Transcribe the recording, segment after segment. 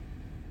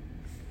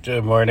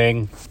Good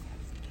morning.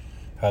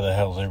 How the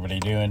hell's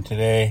everybody doing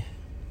today?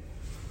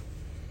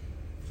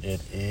 It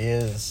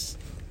is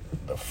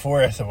the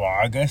 4th of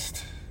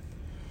August.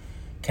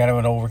 Kind of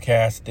an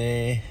overcast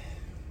day.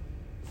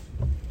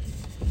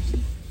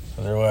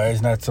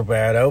 Otherwise, not so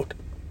bad out.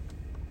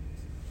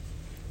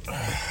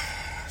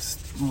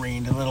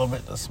 Rained a little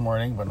bit this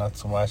morning, but not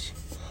so much.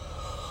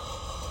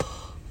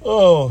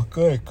 Oh,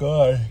 good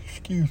God.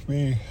 Excuse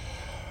me.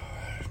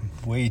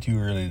 Way too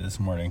early this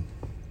morning.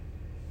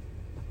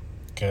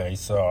 Okay,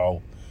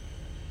 so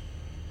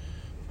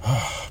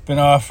been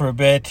off for a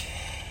bit.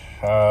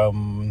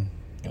 Gonna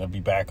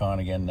be back on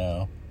again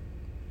now.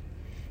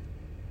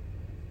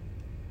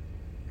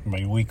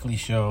 My weekly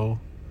show.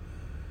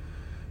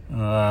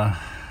 I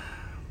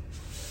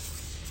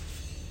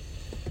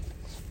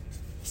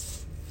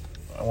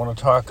want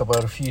to talk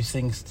about a few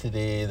things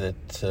today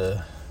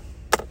that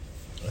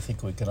I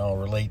think we can all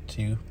relate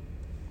to.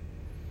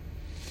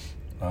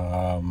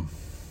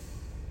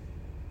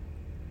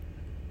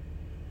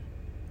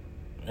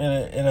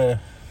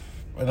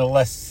 In a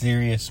less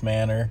serious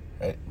manner.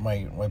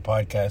 My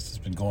podcast has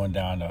been going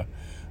down a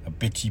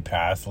bitchy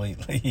path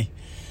lately.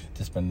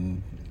 Just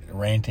been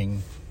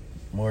ranting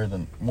more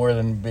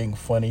than being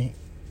funny.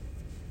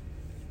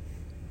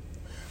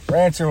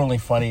 Rants are only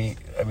funny.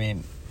 I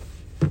mean,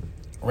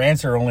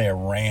 rants are only a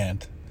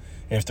rant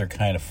if they're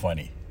kind of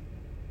funny,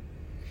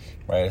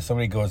 right? If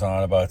somebody goes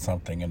on about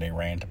something and they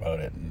rant about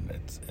it, and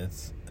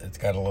it's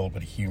got a little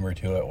bit of humor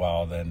to it,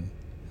 well, then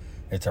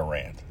it's a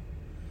rant.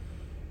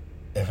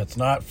 If it's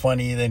not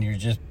funny, then you're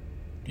just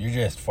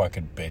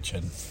fucking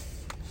bitching.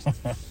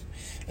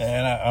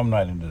 And I'm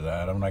not into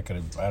that.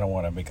 I don't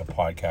want to make a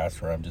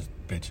podcast where I'm just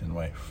bitching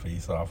my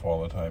face off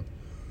all the time.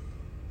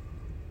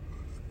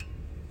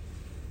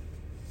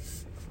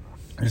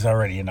 There's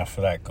already enough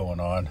of that going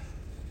on.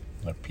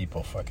 Of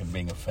people fucking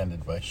being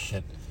offended by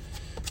shit.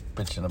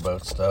 Bitching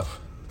about stuff.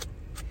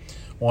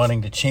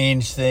 Wanting to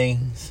change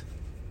things.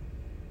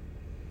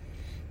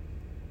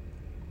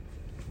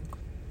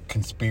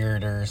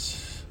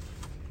 Conspirators.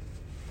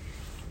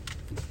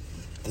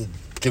 The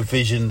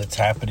division that's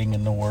happening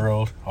in the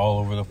world all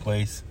over the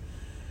place.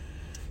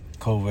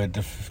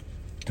 COVID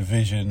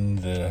division,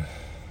 the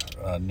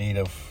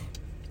native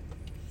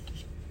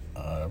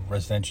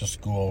residential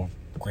school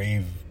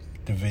grave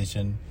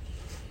division.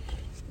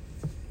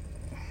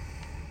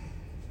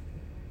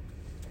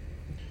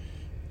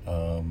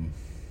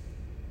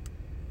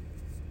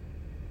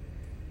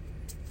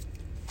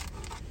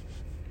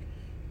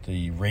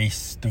 The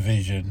race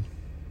division.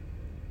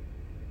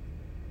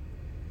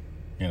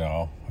 You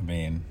know, I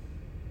mean,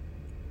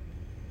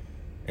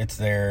 it's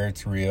there,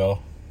 it's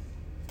real.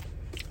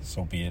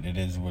 So be it. It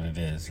is what it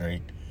is,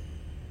 right?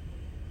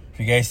 If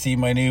you guys see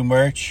my new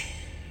merch,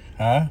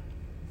 huh?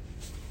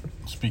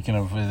 Speaking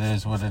of it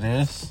is what it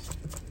is,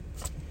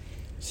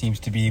 seems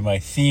to be my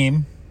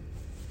theme,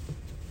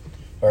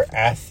 or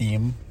a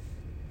theme.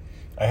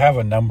 I have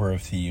a number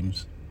of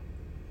themes.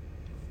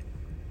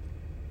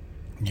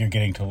 You're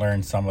getting to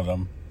learn some of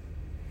them.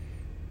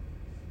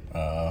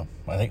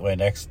 I think my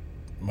next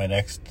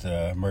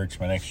merch,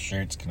 my next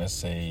shirt's gonna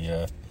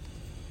say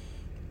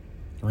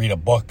read a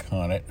book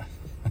on it.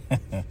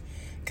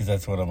 Because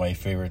that's one of my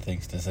favorite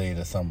things to say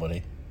to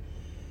somebody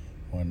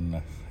when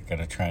I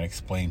gotta try and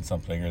explain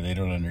something or they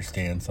don't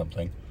understand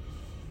something,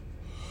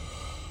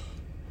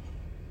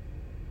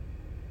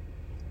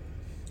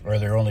 or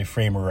their only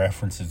frame of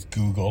reference is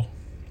Google,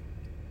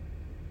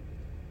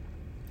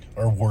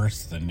 or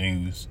worse, the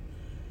news.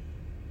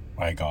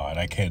 My God,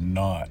 I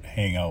cannot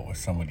hang out with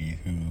somebody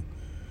who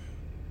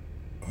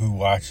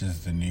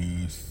watches the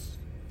news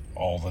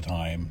all the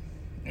time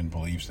and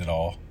believes it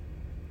all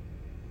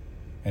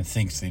and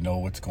thinks they know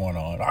what's going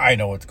on. I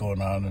know what's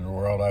going on in the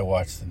world. I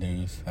watch the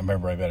news. I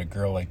remember I met a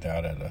girl like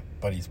that at a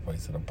buddy's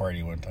place at a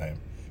party one time,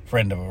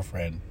 friend of a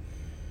friend,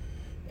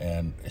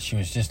 and she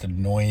was just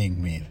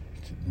annoying me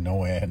to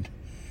no end,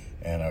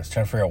 and I was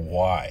trying to figure out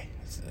why.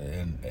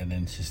 And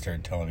then she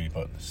started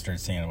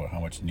saying about how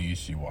much news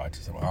she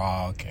watches. I'm like,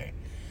 oh, okay.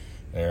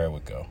 There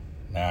we go.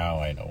 Now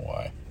I know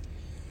why.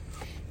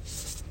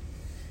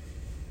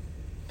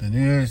 The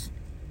news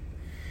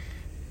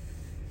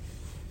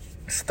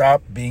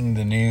stopped being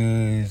the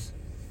news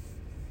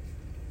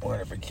when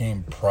it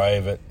became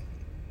private.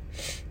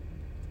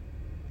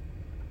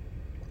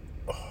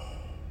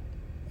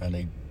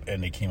 And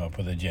they came up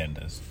with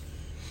agendas.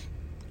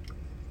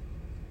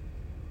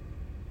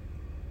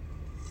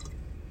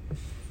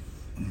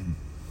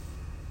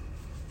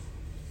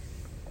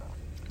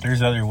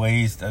 There's other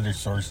ways, other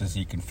sources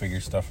you can figure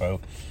stuff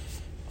out,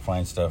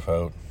 find stuff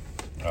out.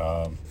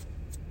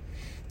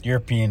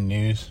 European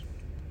news.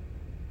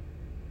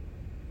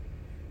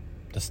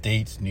 The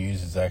States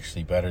news is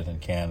actually better than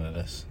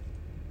Canada's.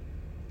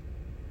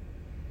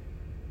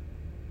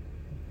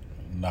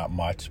 Not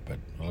much, but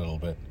a little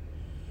bit.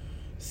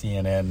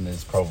 CNN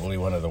is probably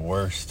one of the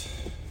worst.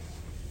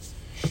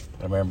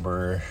 I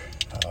remember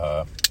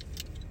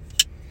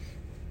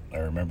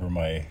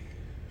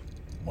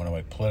one of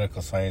my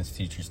political science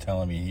teachers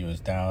telling me he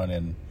was down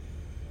in,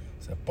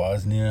 is that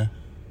Bosnia?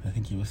 I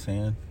think he was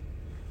saying,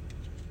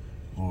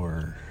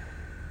 or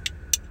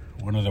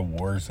one of the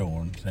war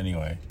zones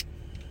anyway.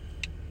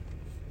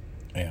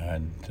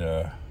 And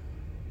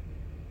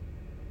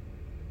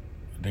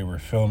they were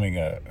filming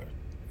a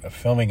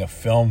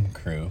film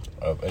crew,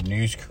 a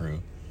news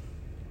crew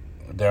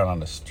down on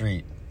the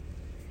street.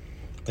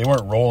 They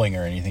weren't rolling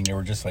or anything. They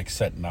were just like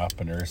setting up,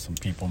 and there were some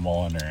people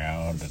mulling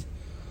around,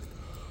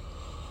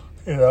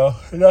 and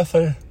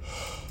nothing.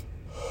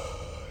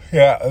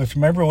 Yeah,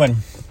 remember when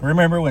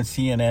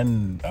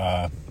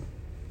CNN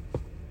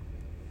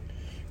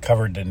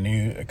covered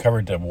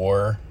the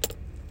war,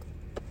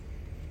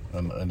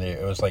 and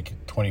it was like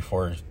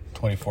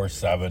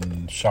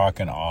 24/7 shock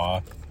and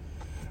awe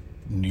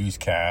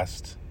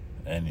newscast,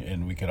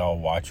 and we could all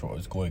watch what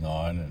was going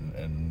on,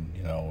 and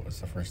it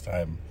was the first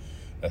time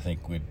I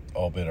think we'd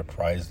all been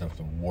apprised of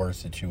the war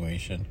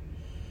situation.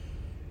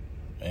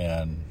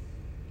 And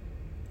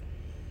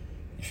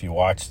if you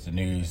watched the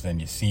news, then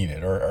you seen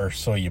it, or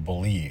so you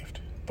believed.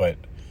 But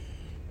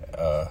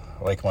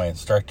like my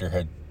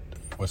instructor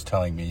was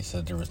telling me, he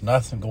said there was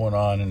nothing going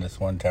on in this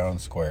one town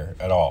square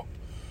at all.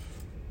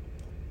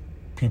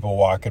 People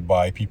walking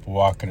by, people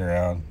walking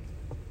around.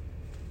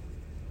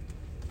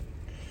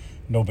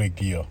 No big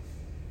deal.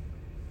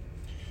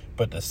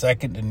 But the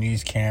second the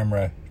news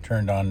camera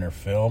turned on their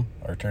film,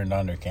 or turned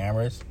on their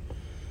cameras,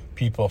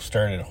 people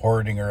started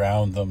hoarding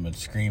around them and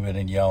screaming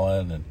and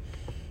yelling,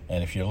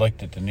 and if you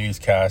looked at the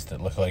newscast, it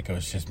looked like it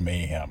was just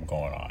mayhem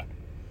going on.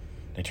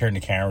 They turned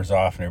the cameras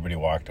off and everybody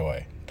walked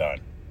away.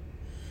 Done.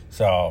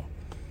 So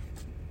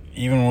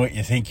even what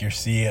you think you're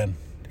seeing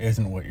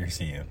isn't what you're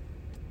seeing.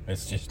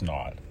 It's just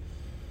not.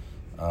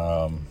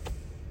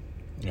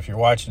 If you're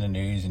watching the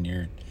news and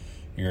you're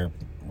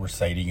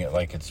reciting it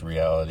like it's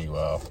reality,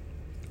 well,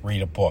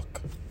 read a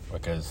book,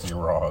 because you're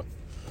wrong.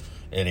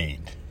 It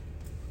ain't.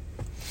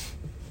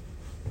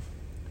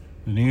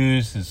 The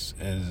news is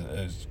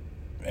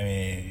I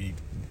mean,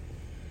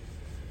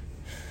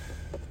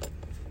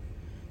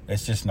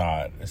 it's just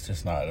not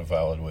a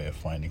valid way of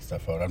finding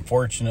stuff out.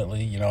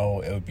 Unfortunately,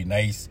 it would be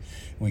nice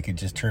if we could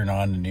just turn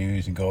on the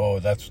news and go, oh,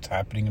 that's what's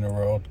happening in the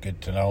world.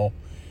 Good to know.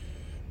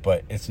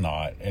 But it's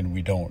not, and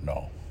we don't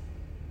know.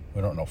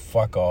 We don't know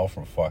fuck all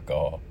from fuck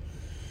all.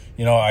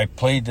 I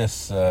played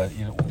this,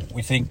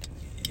 we think,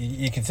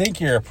 you can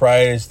think you're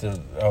apprised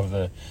of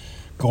the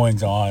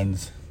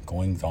goings-ons.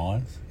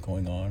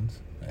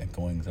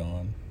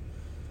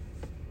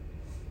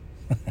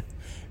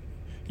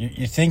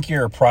 You think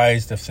you're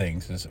apprised of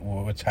things, is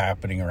what's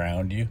happening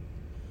around you.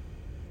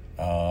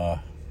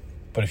 But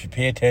if you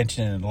pay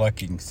attention and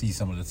look, you can see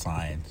some of the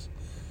signs.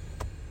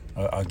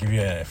 I'll give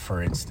you a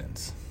for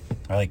instance.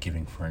 I like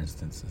giving for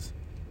instances.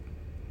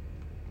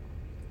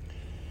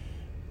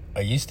 I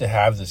used to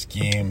have this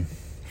game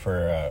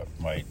for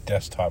my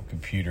desktop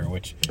computer,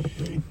 which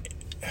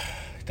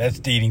that's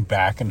dating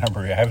back a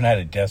number. I haven't had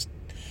a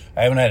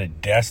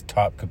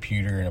desktop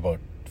computer in about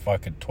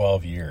fucking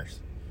 12 years.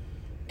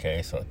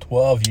 Okay, so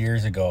 12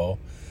 years ago,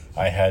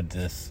 I had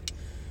this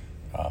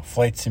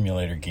flight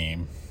simulator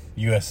game,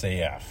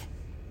 USAF.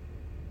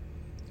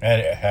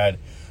 It had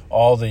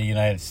all the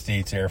United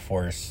States Air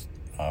Force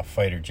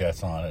fighter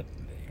jets on it,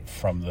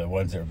 from the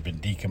ones that have been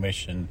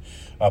decommissioned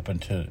up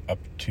to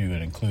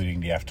and including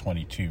the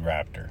F-22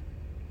 Raptor.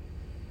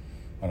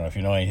 I don't know if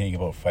you know anything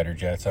about fighter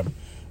jets.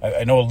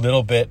 I know a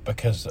little bit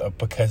because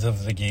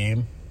of the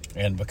game,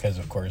 and because,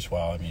 of course,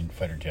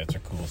 fighter jets are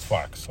cool as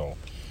fuck. So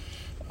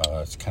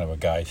it's kind of a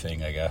guy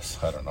thing, I guess.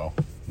 I don't know.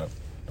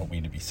 Don't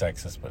mean to be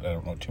sexist, but I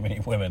don't know too many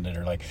women that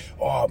are like,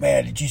 "Oh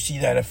man, did you see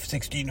that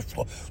F-16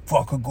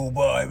 fucking go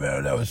by,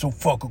 man? That was so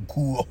fucking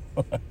cool."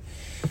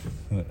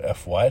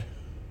 F what?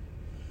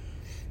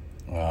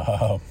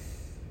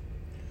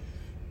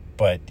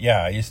 But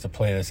yeah, I used to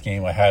play this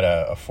game. I had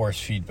a force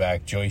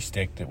feedback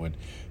joystick that would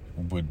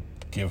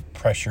give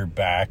pressure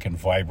back and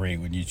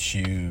vibrate when you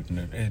shoot,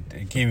 and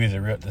it gave you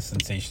the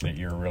sensation that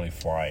you're really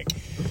flying.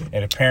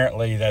 And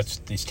apparently that's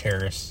these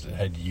terrorists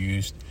had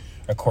used,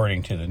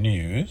 according to the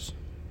news,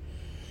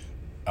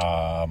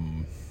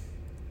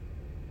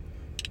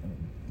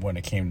 when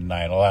it came to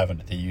 9/11,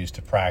 that they used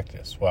to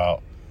practice.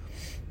 Well,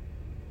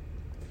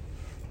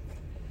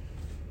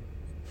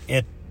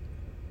 it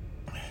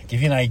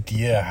give you an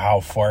idea how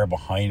far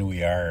behind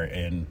we are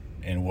in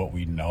what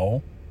we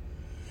know.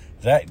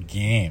 That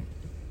game,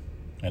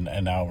 and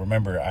now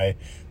remember, I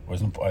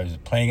was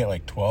playing it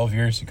like 12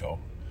 years ago,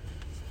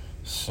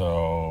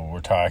 so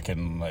we're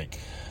talking like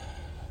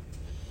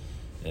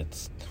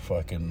it's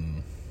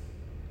fucking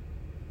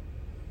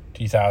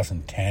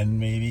 2010,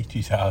 maybe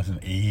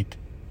 2008,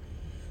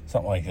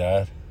 something like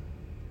that,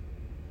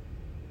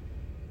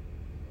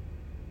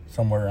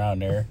 somewhere around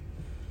there.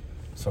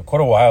 So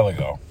quite a while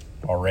ago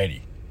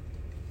already.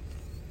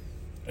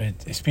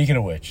 Speaking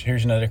of which,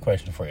 here's another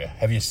question for you.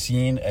 Have you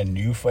seen a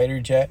new fighter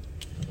jet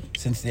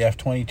since the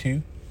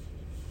F-22?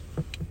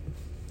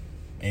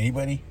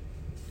 Anybody?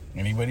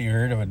 Anybody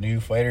heard of a new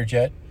fighter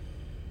jet?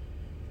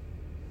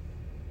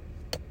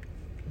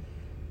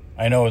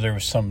 I know there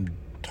was some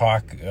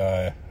talk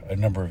a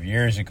number of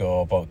years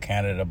ago about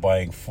Canada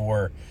buying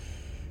 4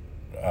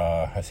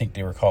 I think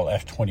they were called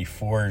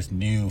F-24s,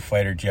 new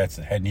fighter jets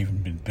that hadn't even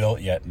been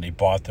built yet, and they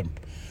bought them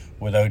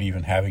without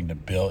even having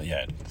them built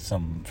yet.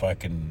 Some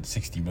fucking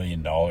 $60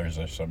 million or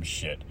some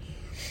shit.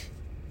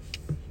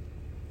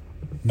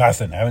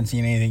 Nothing. I haven't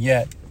seen anything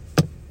yet.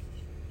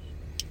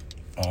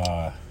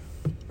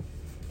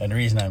 And the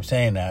reason I'm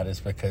saying that is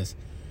because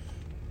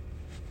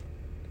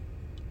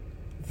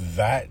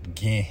that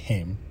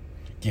game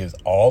gives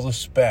all the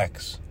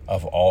specs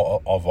of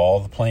all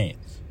the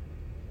planes,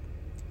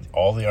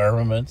 all the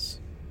armaments,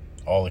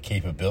 all the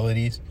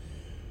capabilities.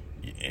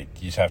 You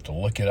just have to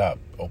look it up.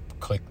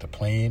 Click the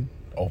plane,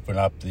 open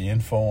up the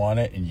info on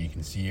it, and you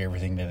can see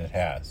everything that it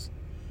has.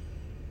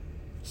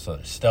 So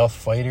the stealth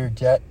fighter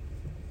jet,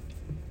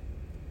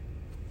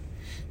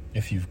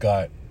 if you've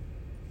got,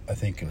 I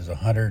think it was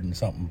 $100 and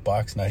something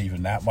bucks, not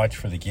even that much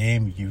for the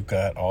game, you've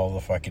got all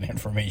the fucking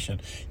information.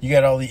 You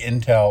got all the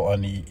intel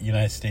on the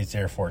United States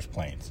Air Force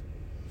planes.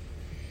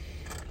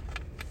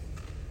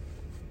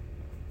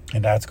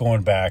 And that's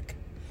going back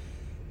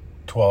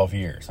 12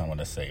 years, I'm going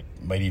to say.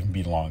 Might even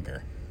be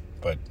longer,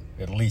 but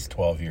at least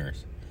 12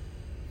 years.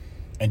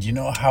 And you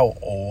know how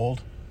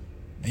old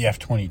the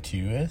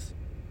F-22 is?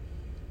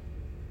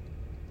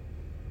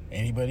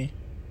 Anybody?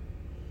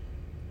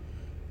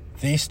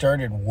 They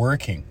started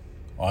working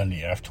on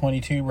the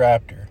F-22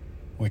 Raptor,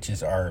 which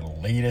is our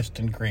latest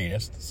and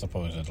greatest,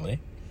 supposedly,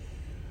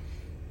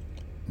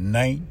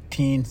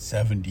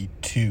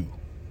 1972.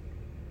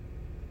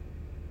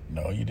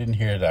 No, you didn't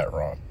hear that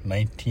wrong.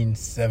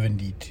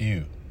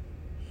 1972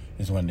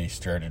 is when they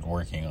started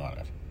working on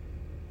it.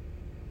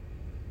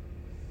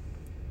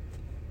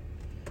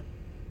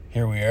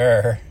 Here we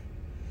are,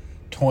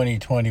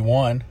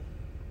 2021,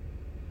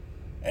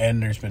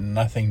 and there's been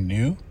nothing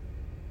new.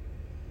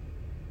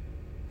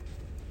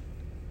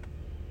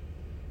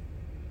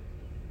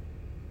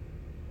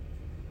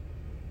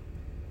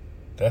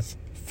 That's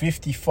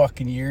 50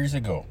 fucking years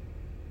ago.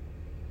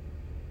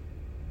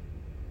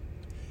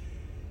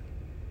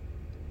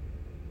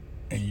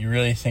 And you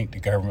really think the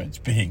government's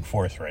being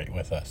forthright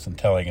with us and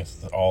telling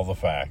us all the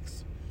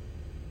facts?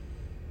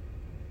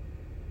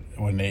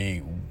 When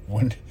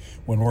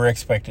we're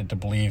expected to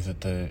believe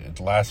that the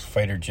last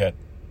fighter jet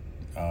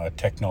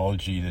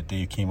technology that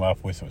they came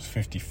up with was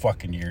 50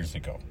 fucking years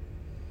ago.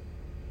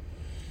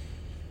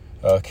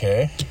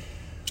 Okay.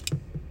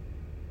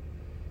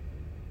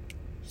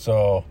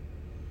 So,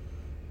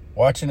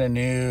 watching the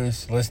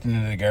news,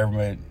 listening to the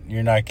government,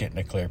 you're not getting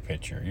a clear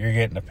picture. You're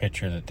getting a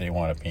picture that they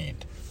want to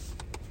paint.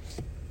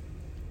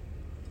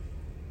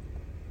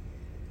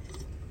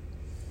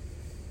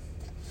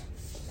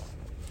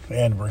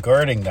 And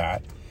regarding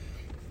that,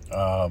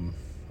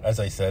 as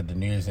I said, the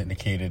news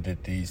indicated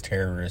that these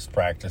terrorists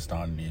practiced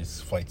on these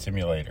flight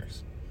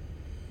simulators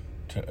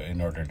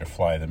in order to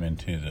fly them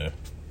into their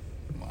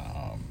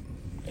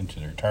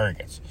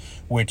targets,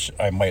 which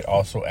I might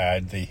also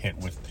add they hit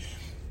with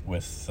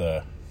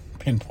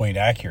pinpoint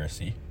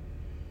accuracy.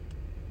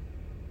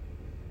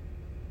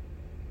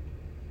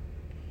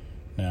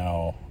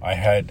 Now, I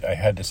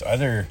had this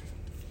other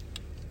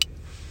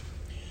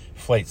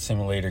flight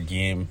simulator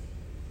game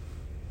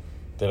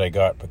that I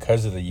got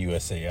because of the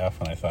USAF,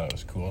 and I thought it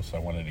was cool, so I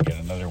wanted to get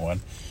another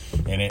one.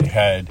 And it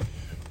had,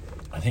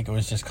 I think it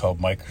was just called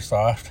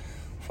Microsoft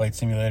Flight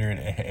Simulator,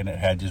 and it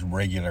had just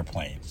regular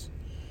planes.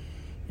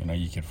 You know,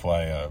 you could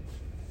fly a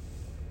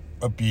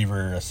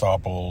Beaver, a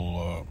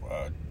Sopple,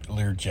 a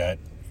Learjet,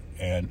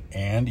 and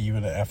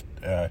even what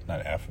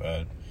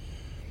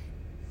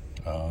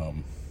are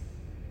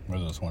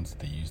those ones that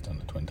they used on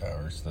the Twin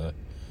Towers? What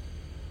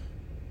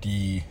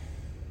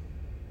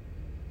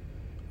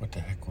the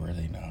heck were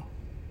they now?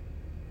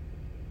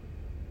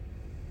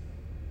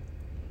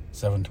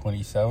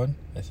 727,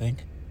 I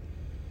think.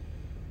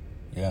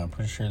 Yeah, I'm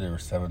pretty sure they were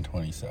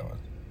 727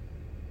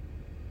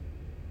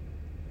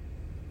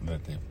 that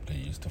they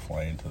used to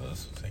fly into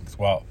those things.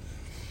 Well,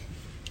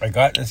 I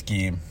got this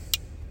game,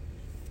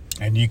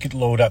 and you could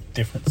load up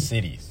different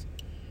cities,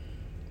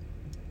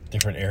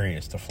 different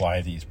areas to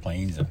fly these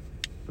planes in.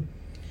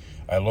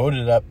 I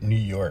loaded up New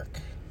York.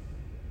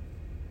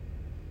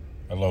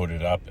 I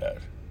loaded up at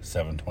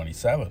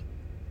 727.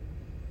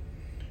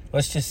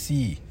 Let's just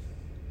see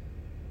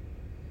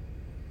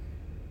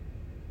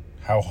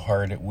how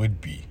hard it would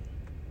be.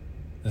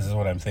 This is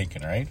what I'm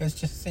thinking, right? Let's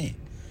just see.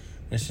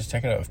 Let's just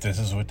check it out. If this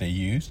is what they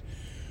use,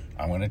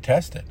 I'm going to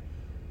test it.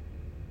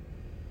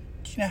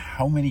 Do you know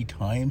how many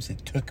times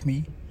it took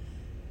me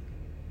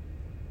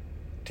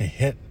to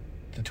hit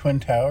the Twin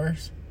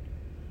Towers?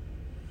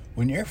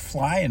 When you're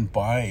flying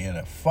by in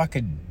a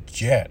fucking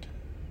jet,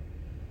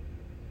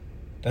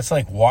 that's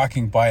like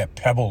walking by a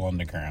pebble on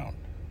the ground.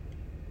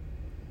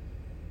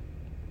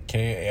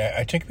 Okay,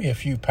 it took me a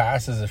few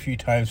passes, a few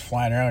times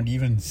flying around to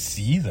even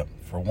see them,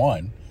 for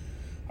one.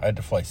 I had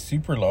to fly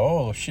super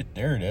low. Oh, shit,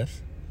 there it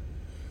is.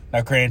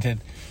 Now,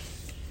 granted,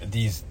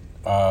 these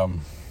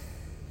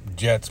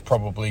jets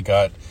probably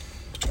got,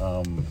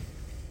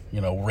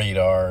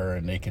 radar,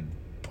 and they could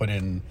put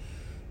in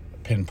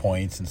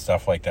pinpoints and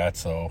stuff like that,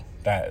 so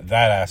that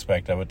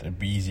aspect of it would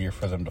be easier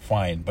for them to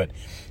find. But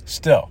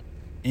still,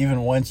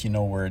 even once you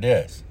know where it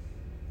is.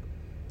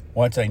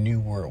 Once I knew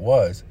where it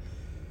was,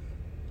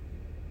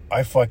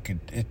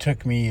 it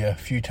took me a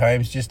few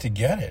times just to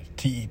get it,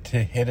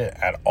 to hit it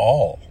at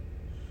all.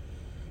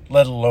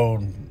 Let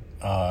alone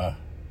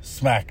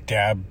smack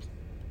dab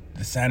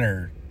the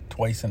center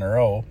twice in a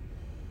row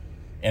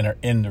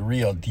in the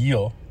real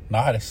deal,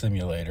 not a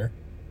simulator.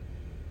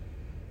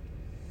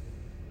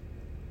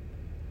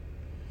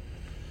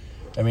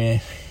 I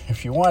mean,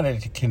 if you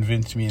wanted to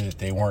convince me that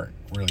they weren't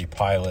really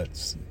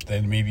pilots,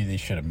 then maybe they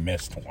should have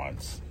missed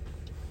once.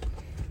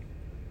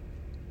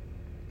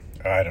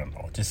 I don't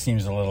know. It just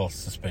seems a little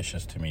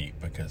suspicious to me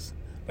because,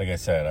 like I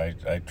said,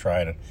 I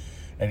tried it.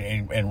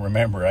 And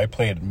remember, I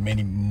played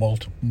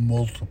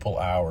multiple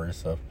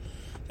hours of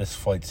this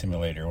flight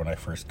simulator when I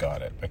first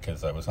got it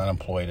because I was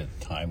unemployed at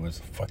the time. It was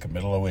fucking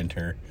middle of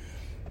winter.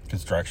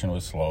 Construction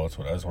was slow. It's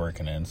what I was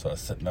working in. So I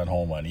was sitting at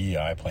home on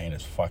EI playing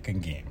this fucking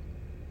game.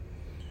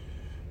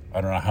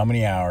 I don't know how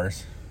many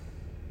hours.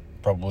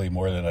 Probably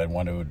more than I'd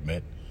want to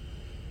admit.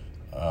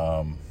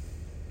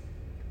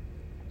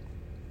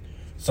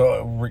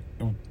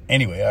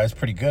 Anyway, I was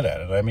pretty good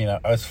at it. I mean, I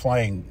was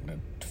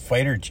flying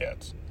fighter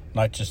jets,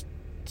 not just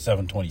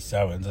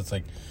 727s. It's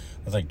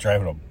like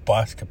driving a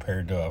bus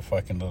compared to a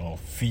fucking little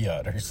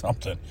Fiat or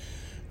something.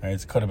 Right?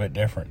 It's quite a bit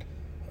different.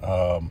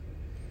 And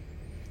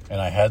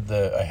I had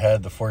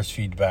the force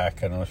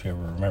feedback. I don't know if you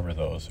ever remember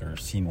those or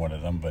seen one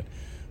of them, but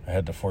I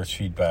had the force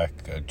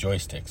feedback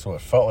joystick, so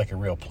it felt like a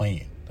real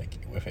plane. Like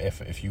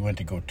if you went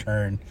to go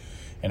turn,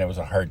 and it was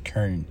a hard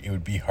turn, it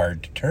would be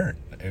hard to turn.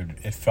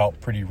 It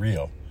felt pretty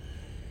real.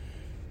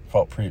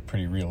 Felt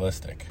pretty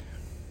realistic.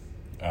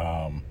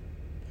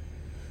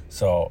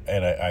 So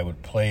I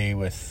would play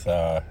with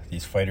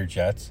these fighter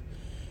jets,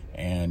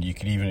 and you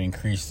could even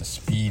increase the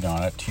speed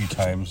on it 2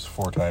 times,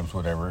 4 times,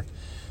 whatever,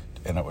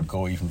 and it would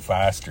go even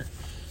faster.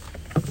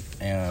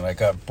 And I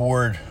got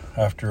bored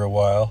after a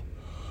while.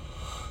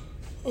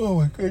 Oh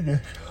my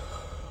goodness.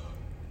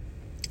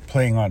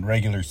 Playing on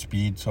regular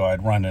speed, so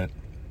I'd run it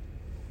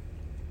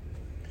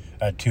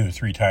at 2 or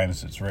 3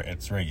 times its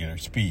regular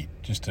speed,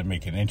 just to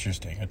make it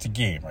interesting. It's a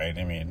game, right?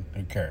 I mean,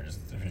 who cares?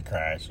 If you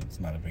crash, it's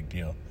not a big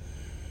deal.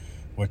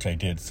 Which I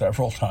did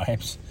several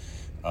times.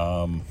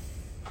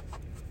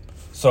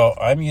 So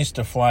I'm used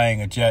to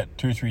flying a jet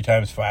 2 or 3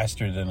 times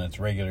faster than its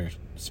regular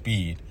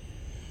speed,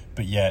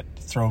 but yet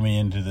throw me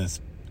into this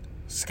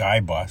sky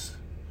bus,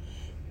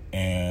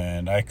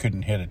 and I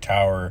couldn't hit a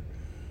tower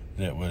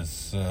that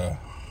was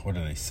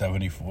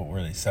 70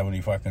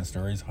 fucking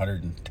stories,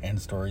 110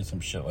 stories, some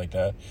shit like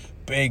that.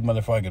 Big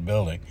motherfucking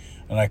building,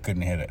 and I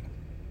couldn't hit it.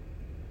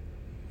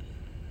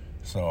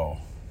 So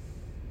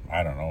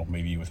I don't know,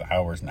 maybe with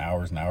hours and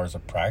hours and hours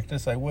of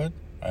practice I would.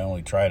 I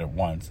only tried it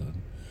once,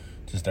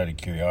 just out of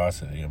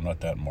curiosity. I'm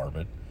not that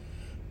morbid.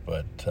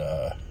 But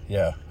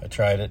yeah, I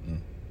tried it,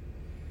 and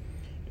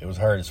it was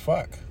hard as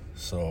fuck.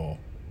 So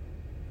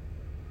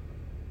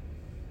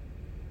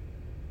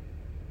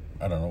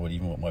I don't know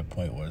what my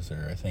point was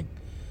there. I think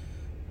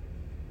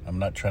I'm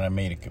not trying to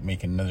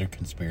make another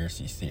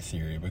conspiracy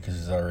theory because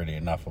there's already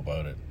enough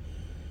about it.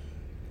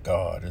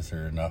 God, is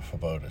there enough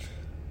about it?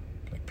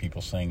 Like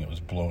people saying it was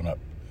blown up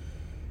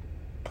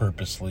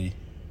purposely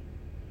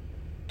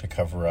to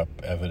cover up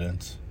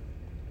evidence.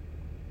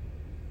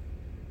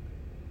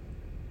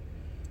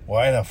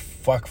 Why the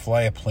fuck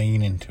fly a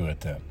plane into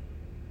it then?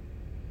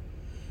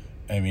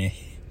 I mean,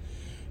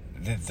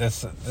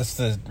 that's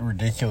the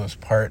ridiculous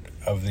part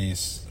of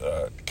these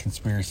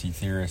conspiracy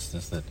theorists,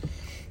 is that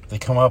they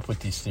come up with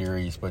these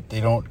theories, but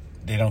they don't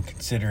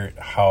consider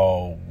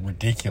how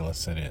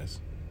ridiculous it is.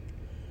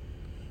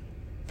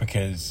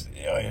 Because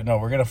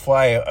we're gonna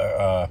fly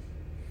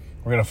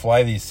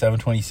these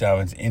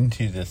 727s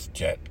into this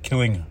jet,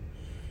 killing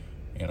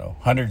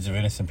hundreds of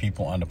innocent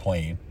people on the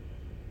plane,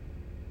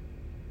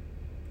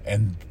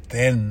 and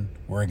then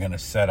we're gonna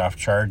set off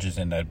charges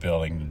in that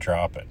building to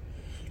drop it,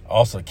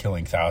 also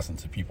killing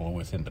thousands of people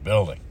within the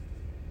building,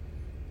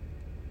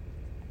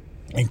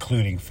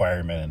 including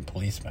firemen and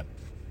policemen.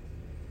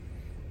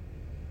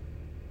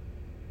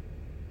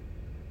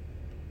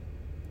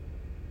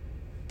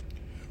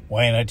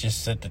 Why not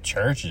just set the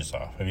charges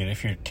off? I mean,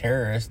 if you're a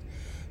terrorist,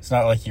 it's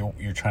not like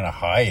you're trying to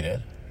hide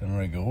it. And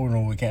we go, oh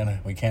no, we can't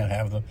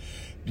have them.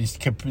 These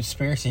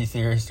conspiracy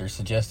theorists are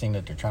suggesting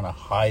that they're trying to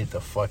hide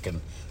the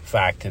fucking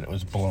fact that it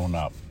was blown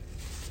up,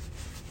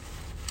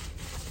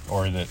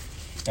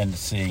 and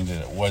seeing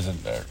that it wasn't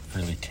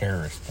really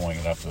terrorists blowing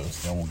it up. It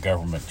was the old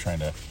government trying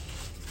to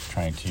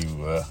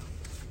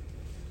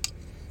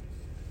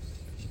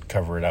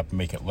cover it up and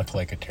make it look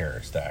like a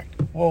terrorist act.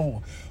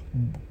 Well,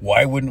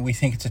 why wouldn't we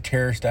think it's a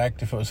terrorist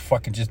act if it was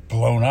fucking just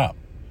blown up?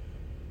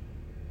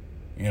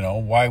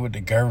 Why would the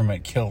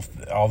government kill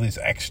all these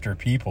extra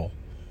people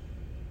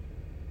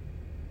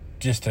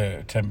just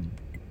to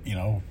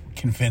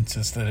convince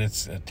us that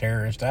it's a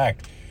terrorist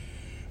act?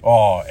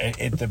 Oh,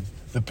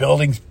 the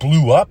buildings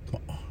blew up?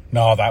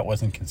 No, that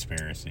wasn't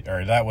conspiracy,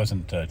 or that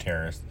wasn't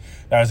terrorist.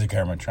 That was the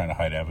government trying to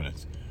hide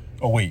evidence.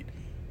 Oh wait,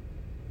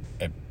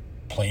 a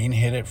plane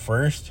hit it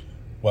first?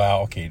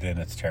 Well, okay, then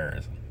it's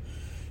terrorism.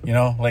 You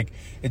know, like,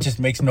 it just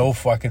makes no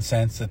fucking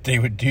sense that they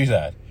would do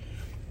that.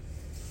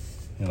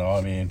 You know,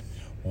 I mean,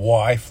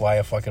 why fly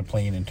a fucking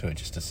plane into it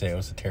just to say it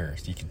was a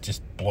terrorist? You could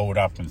just blow it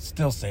up and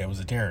still say it was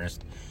a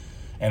terrorist,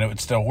 and it would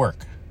still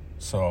work.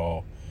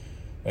 So,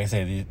 like I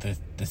say,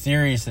 the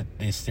theories that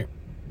these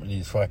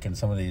fucking,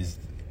 some of these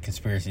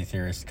conspiracy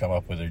theorists come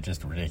up with are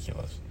just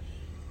ridiculous.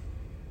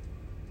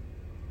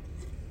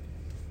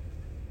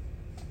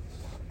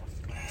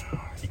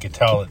 You can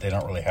tell that they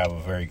don't really have a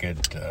very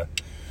good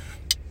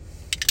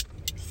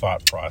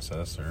thought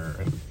process,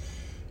 or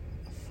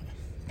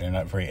they're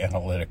not very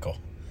analytical.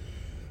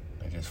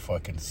 They just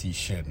fucking see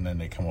shit and then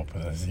they come up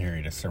with a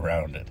theory to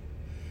surround it.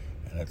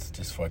 And it's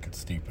just fucking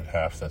stupid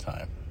half the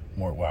time.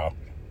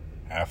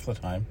 Half the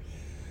time.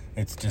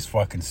 It's just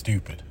fucking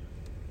stupid.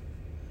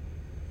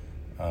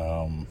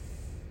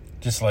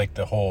 Just like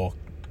the whole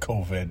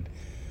COVID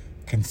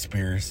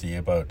conspiracy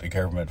about the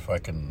government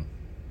fucking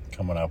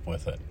coming up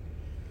with it.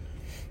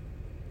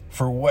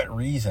 For what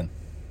reason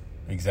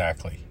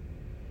exactly?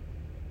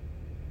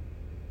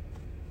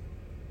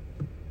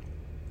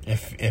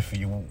 If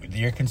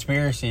your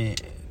conspiracy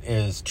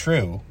is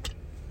true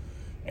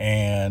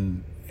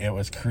and it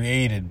was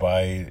created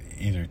by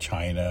either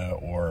China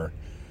or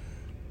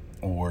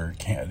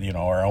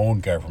our own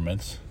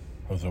governments,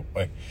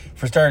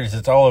 for starters,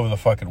 it's all over the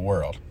fucking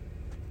world.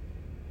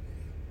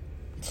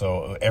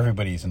 So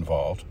everybody's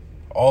involved,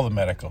 all the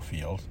medical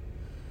field.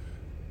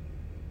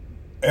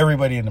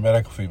 Everybody in the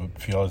medical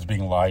field is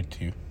being lied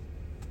to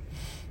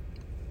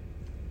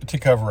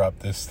cover up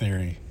this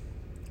theory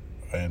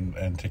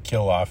and to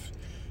kill off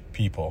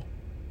people.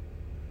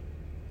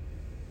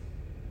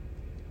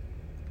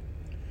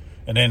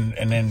 And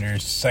then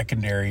there's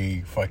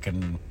secondary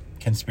fucking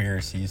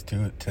conspiracies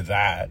to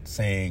that,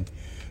 saying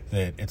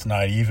that it's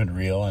not even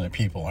real and that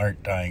people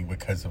aren't dying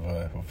because of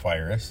a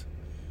virus.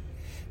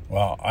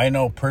 Well, I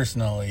know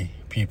personally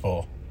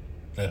people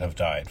that have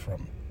died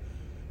from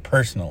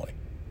personally.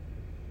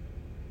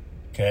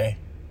 Okay?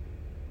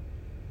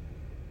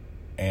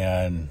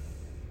 And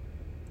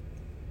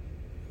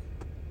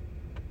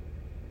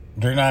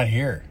they're not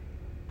here.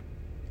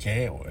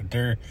 Okay?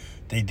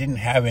 They didn't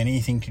have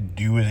anything to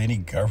do with any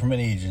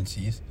government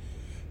agencies.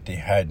 They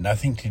had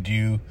nothing to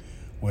do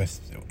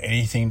with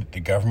anything that the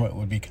government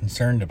would be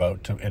concerned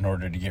about in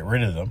order to get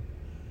rid of them.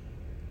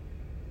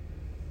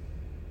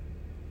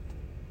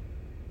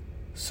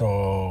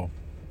 So,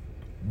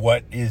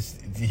 what is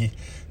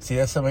see,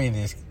 that's so many of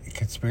these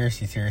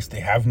conspiracy theorists,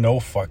 they have no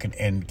fucking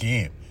end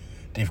game.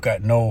 They've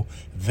got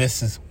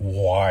this is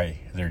why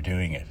they're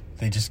doing it.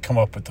 They just come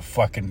up with the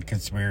fucking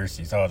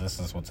conspiracies. Oh, this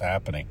is what's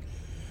happening.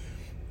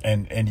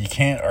 And you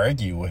can't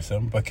argue with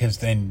them, because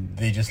then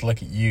they just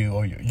look at you.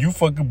 Oh, you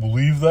fucking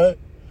believe that?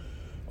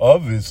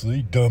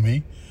 Obviously,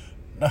 dummy.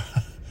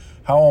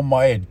 How am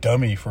I a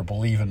dummy for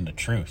believing the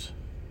truth?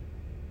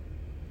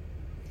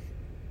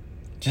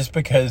 Just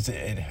because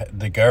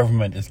the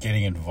government is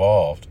getting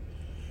involved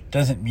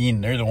doesn't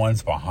mean they're the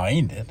ones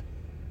behind it.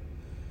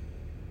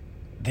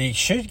 They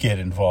should get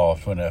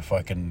involved when a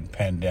fucking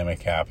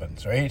pandemic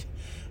happens, right?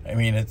 I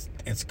mean, it's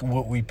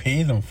what we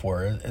pay them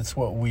for. It's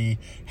what we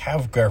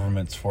have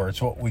governments for.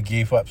 It's what we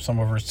gave up some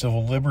of our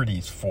civil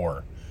liberties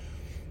for,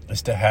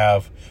 is to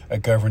have a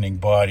governing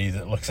body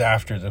that looks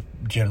after the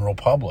general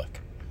public.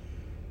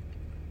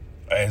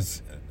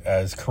 As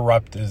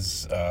corrupt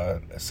as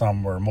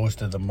some or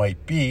most of them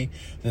might be,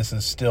 this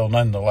is still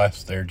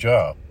nonetheless their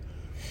job.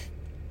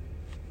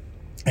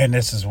 And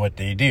this is what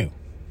they do.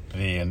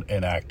 They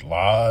enact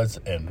laws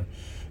and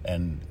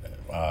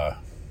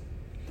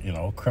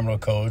criminal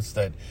codes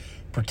that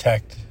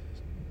protect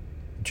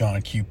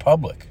John Q.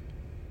 Public,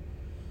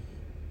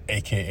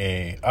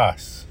 aka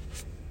us.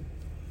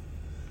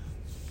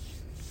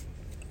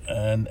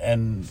 And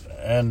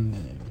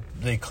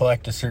they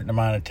collect a certain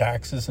amount of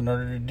taxes in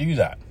order to do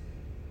that.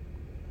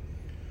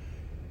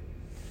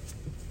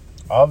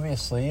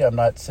 Obviously, I'm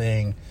not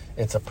saying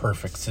it's a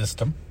perfect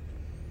system.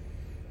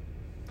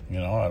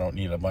 I don't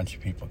need a bunch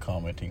of people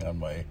commenting on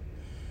my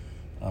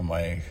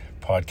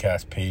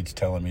podcast page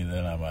telling me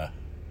that I'm a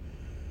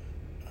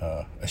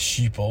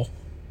sheeple,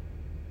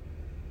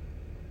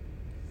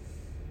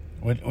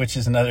 which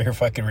is another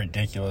fucking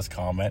ridiculous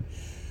comment,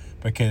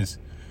 because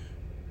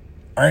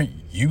aren't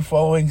you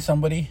following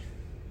somebody?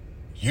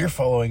 You're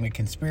following the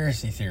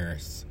conspiracy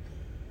theorists.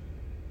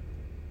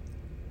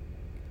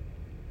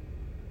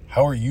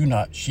 How are you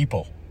not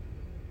sheeple?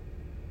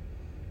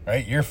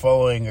 Right? You're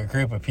following a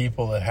group of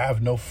people that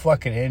have no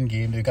fucking end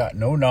game. They've got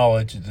no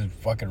knowledge of the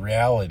fucking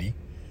reality.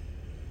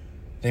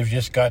 They've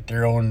just got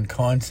their own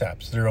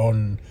concepts, their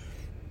own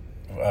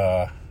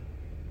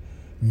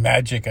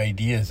magic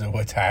ideas of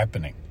what's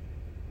happening.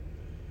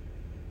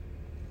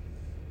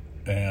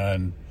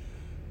 And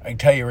I can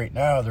tell you right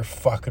now, they're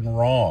fucking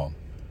wrong.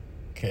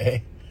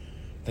 Okay?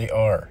 They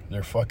are.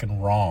 They're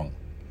fucking wrong.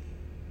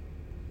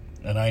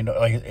 And I know,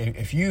 like,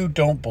 if you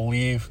don't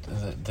believe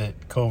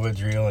that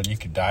COVID's real and you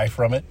could die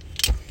from it,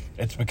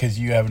 it's because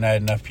you haven't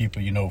had enough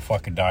people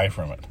fucking die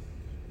from it.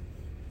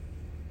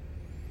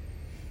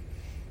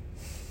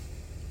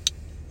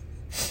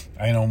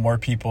 I know more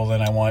people than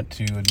I want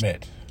to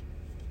admit,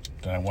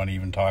 than I want to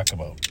even talk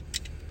about.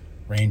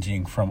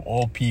 Ranging from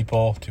old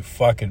people to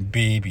fucking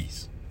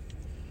babies.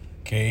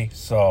 Okay,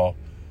 so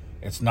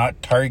it's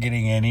not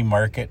targeting any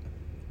market.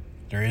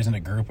 There isn't a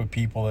group of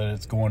people that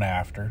it's going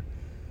after.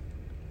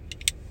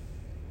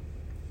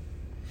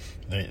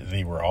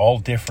 They were all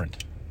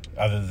different,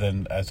 other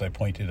than, as I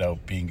pointed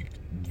out, being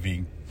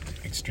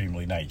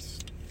extremely nice.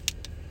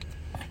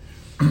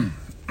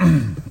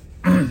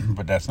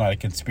 But that's not a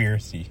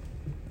conspiracy.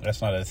 That's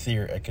not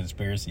a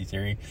conspiracy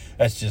theory.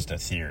 That's just a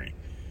theory.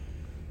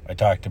 I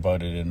talked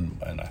about it in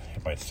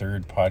my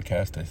third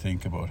podcast, I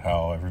think, about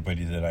how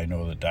everybody that I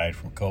know that died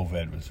from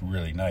COVID was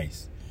really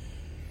nice.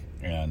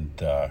 And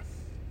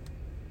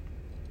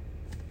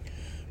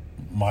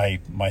my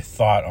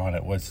thought on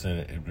it was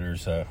that if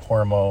there's a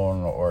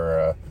hormone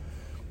or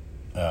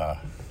a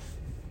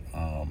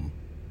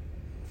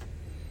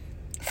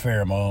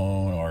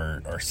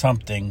pheromone or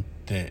something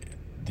that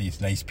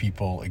these nice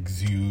people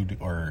exude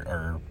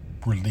or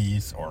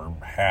release or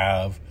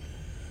have,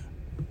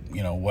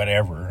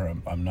 whatever.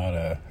 I'm not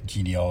a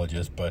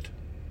genealogist, but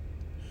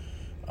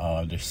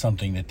there's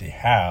something that they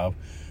have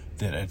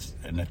that it's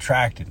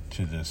attracted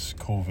to this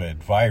COVID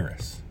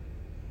virus.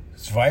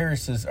 These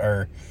viruses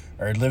are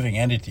living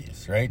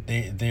entities, right?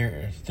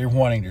 They're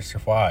wanting to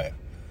survive,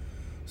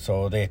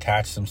 so they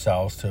attach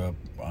themselves to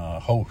a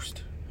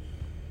host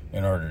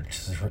in order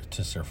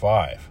to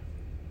survive,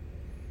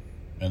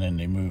 and then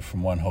they move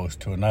from one host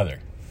to another.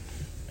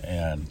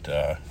 And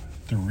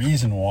the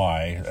reason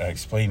why, I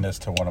explained this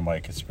to one of my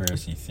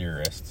conspiracy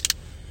theorists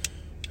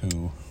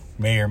who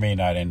may or may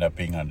not end up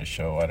being on the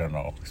show. I don't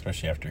know,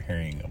 especially after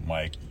hearing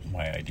my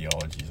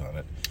ideologies on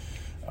it.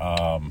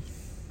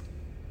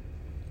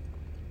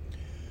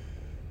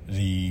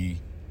 The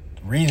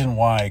reason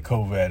why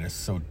COVID is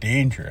so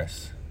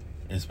dangerous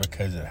is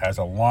because it has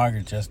a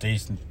longer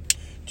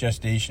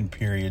gestation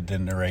period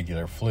than the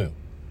regular flu.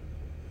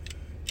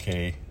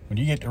 Okay, when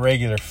you get the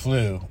regular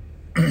flu,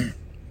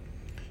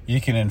 you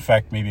can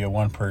infect maybe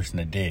one person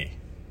a day,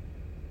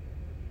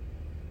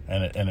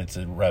 and it's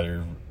a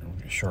rather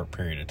short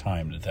period of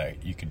time that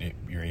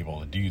you're able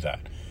to do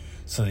that.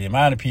 So the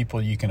amount of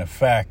people you can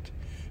affect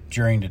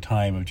during the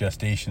time of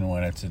gestation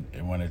when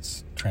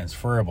it's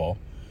transferable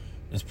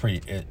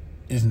it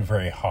isn't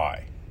very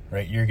high,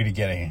 right? You're going to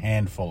get a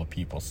handful of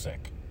people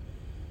sick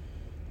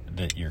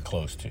that you're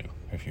close to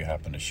if you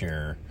happen to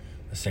share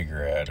a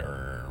cigarette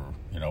or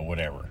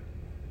whatever.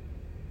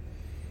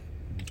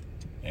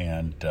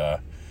 And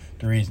the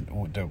reason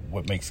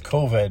what makes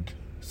COVID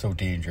so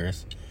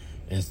dangerous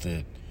is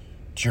that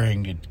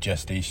during the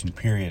gestation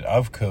period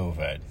of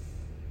COVID,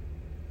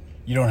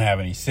 you don't have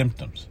any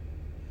symptoms.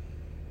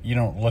 You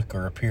don't look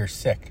or appear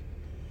sick,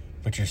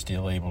 but you're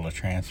still able to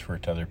transfer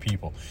it to other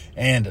people.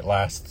 And it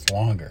lasts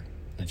longer,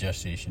 the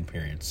gestation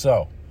period.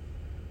 So,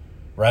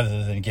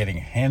 rather than getting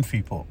a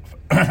handful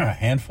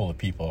of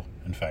people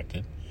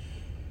infected,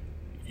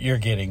 you're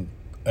getting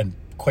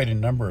quite a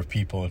number of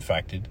people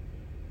infected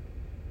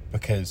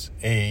because,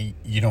 A,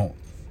 you don't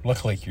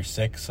look like you're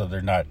sick, so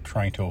they're not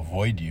trying to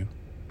avoid you.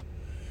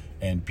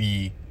 And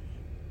B,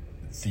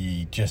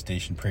 the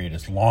gestation period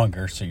is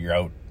longer, so you're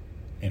out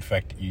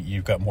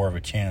you've got more of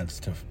a chance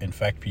to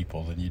infect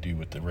people than you do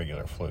with the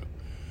regular flu.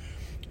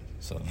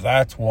 So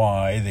that's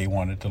why they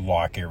wanted to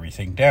lock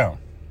everything down.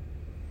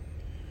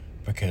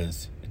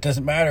 Because it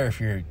doesn't matter if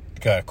you've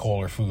got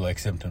cold or flu-like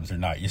symptoms or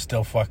not. You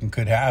still fucking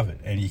could have it,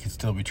 and you can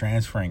still be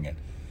transferring it.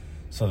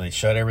 So they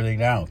shut everything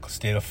down.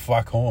 Stay the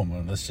fuck home,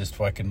 and let's just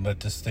fucking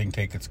let this thing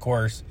take its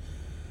course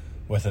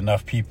with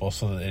enough people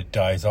so that it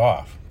dies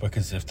off.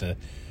 Because if the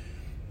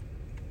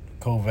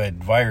COVID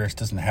virus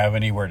doesn't have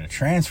anywhere to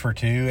transfer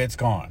to, it's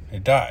gone.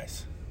 It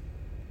dies.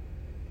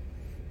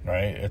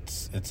 Right?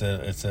 It's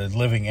a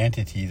living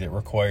entity that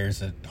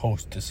requires a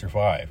host to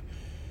survive.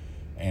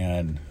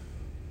 And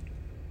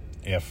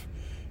if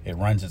it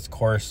runs its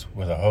course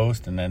with a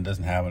host and then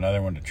doesn't have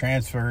another one to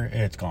transfer,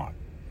 it's gone.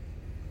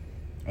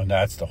 And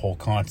that's the whole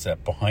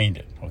concept behind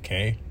it,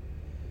 okay?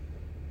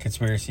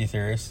 Conspiracy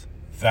theorists,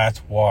 that's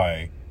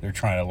why they're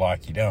trying to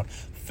lock you down.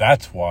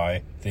 That's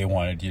why they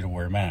wanted you to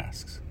wear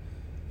masks.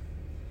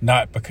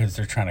 Not because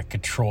they're trying to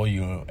control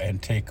you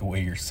and take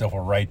away your civil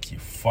rights, you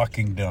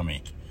fucking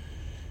dummy.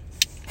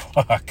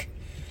 Fuck.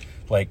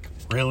 Like,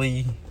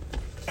 really?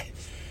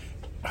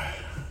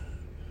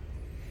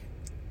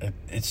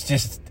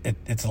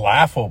 It's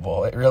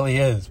laughable. It really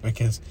is,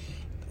 because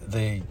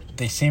they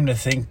seem to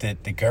think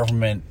that the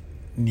government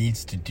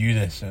needs to do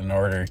this in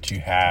order to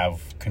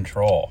have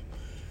control.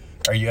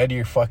 Are you out of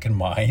your fucking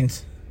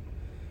minds?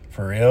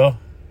 For real?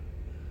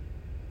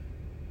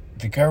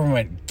 The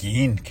government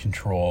gained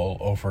control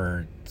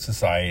over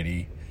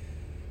society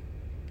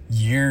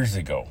years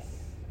ago.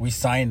 We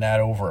signed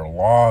that over a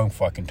long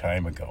fucking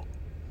time ago.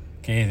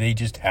 Okay, they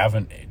just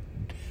haven't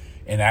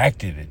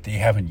enacted it. They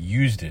haven't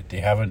used it. They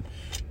haven't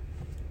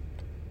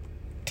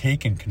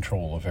taken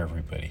control of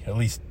everybody. At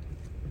least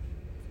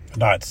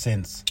not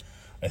since,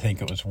 I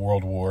think it was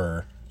World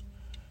War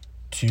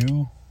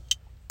II.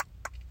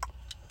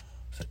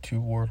 Was it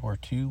World War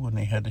II when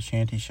they had the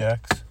shanty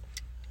shacks?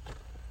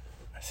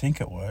 I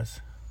think it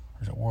was. Or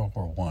was it World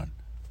War One?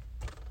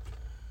 It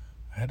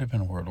had to have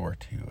been World War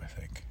II, I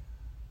think.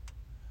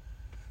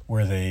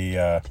 Where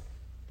they,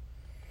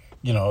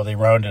 they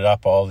rounded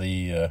up all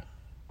the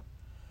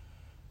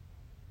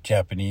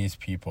Japanese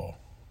people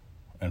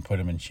and put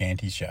them in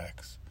shanty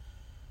shacks.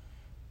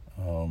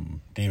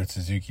 David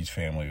Suzuki's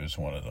family was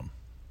one of them.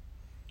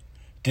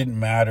 It didn't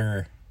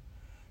matter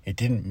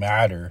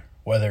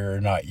whether or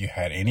not you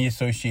had any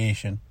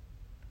association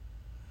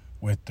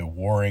with the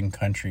warring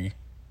country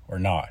or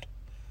not.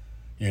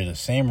 You're the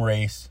same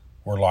race,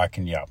 we're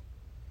locking you up.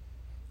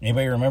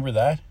 Anybody remember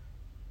that?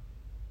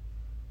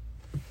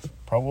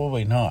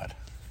 Probably not.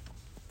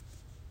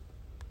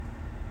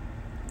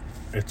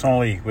 It's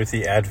only with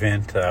the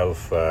advent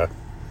of the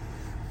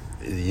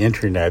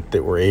internet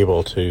that we're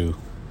able to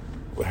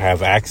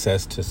have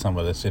access to some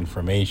of this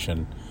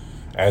information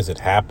as it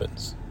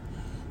happens.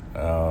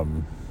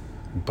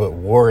 But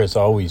war has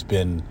always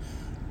been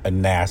a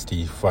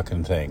nasty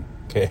fucking thing,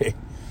 okay?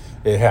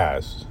 It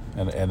has.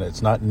 And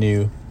it's not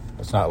new.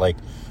 It's not like,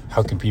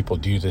 how can people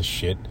do this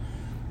shit?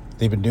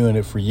 They've been doing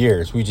it for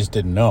years. We just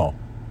didn't know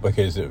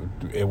because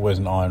it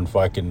wasn't on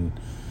fucking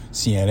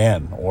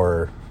CNN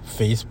or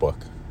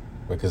Facebook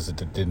because it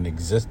didn't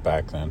exist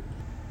back then.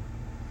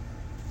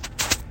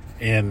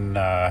 In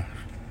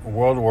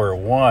World War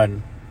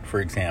One, for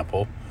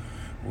example,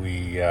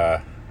 we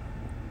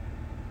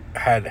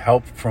had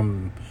help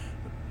from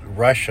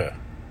Russia.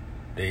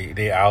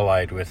 They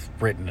allied with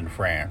Britain and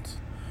France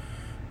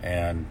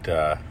and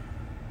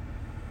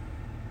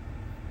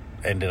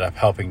ended up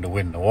helping to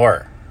win the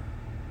war.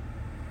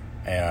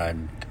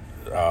 And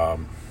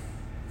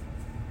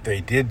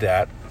they did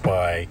that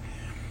by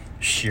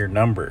sheer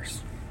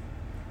numbers.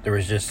 There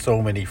was just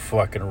so many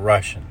fucking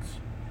Russians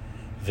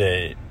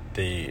that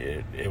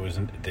they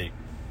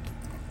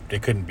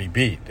couldn't be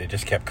beat. They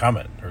just kept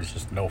coming. There was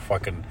just no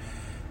fucking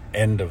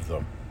end of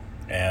them.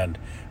 And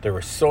there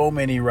were so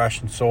many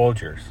Russian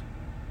soldiers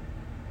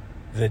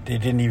that they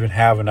didn't even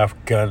have enough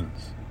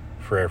guns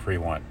for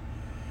everyone.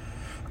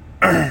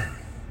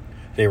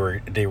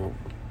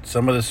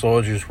 Some of the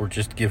soldiers were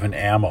just given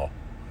ammo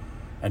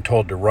and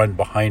told to run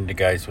behind the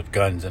guys with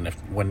guns, and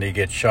when they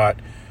get shot,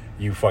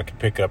 you fucking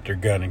pick up their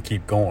gun and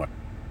keep going.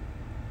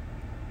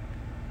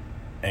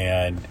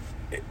 And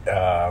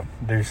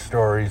there's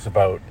stories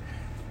about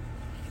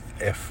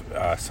if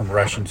some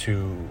Russians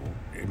who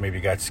maybe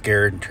got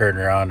scared and turned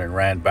around and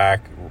ran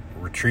back,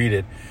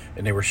 retreated,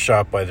 and they were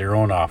shot by their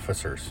own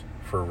officers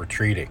for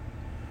retreating.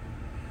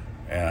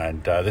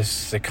 And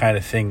this is the kind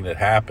of thing that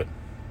happened.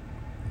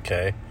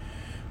 Okay?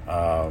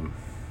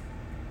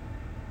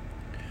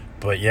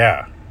 But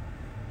yeah,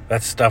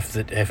 that's stuff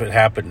that if it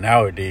happened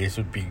nowadays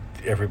would be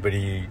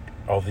everybody,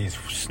 all these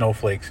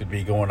snowflakes would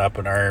be going up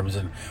in arms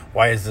and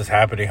why is this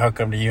happening? How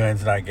come the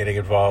UN's not getting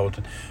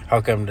involved?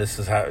 How come this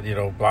is blah,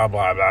 blah,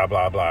 blah,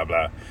 blah, blah,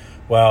 blah.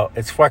 Well,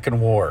 it's fucking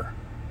war.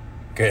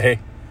 Okay?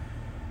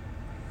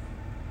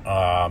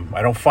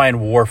 I don't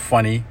find war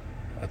funny.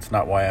 That's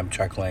not why I'm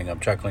chuckling. I'm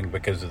chuckling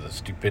because of the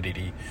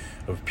stupidity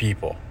of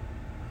people.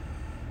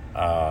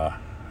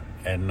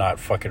 And not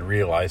fucking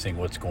realizing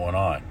what's going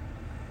on.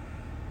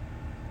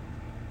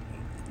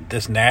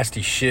 This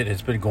nasty shit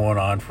has been going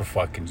on for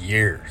fucking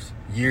years.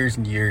 Years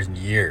and years and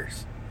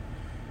years.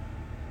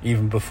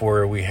 Even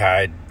before we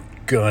had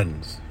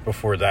guns.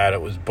 Before that,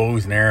 it was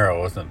bows and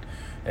arrows and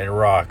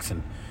rocks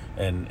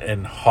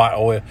and hot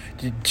oil.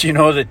 Did you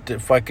know that the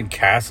fucking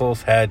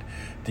castles had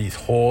these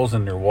holes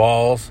in their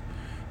walls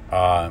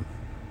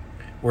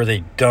where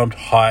they dumped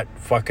hot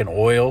fucking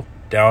oil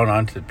down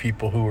onto the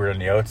people who were on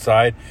the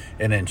outside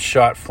and then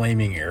shot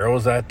flaming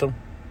arrows at them?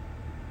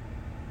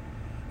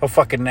 How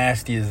fucking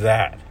nasty is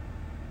that?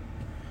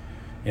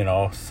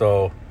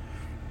 So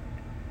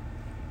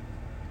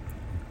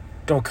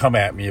don't come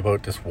at me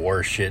about this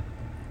war shit.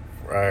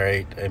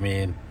 Alright? I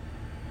mean,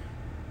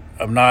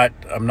 I'm not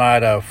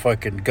a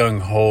fucking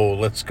gung-ho,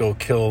 let's go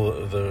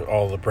kill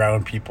all the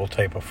brown people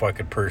type of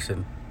fucking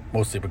person.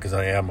 Mostly because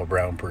I am a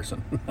brown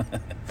person.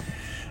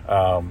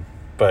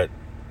 But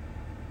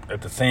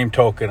at the same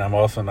token, I'm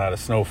also not a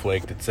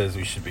snowflake that says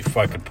we should be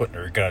fucking putting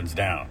our guns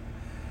down.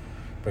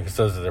 Because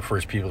those are the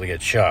first people to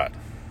get shot.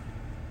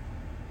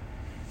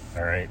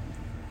 Alright?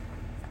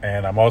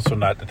 And I'm also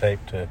not the type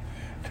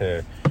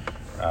to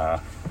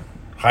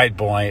hide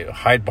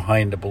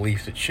behind the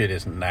belief that shit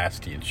isn't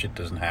nasty and shit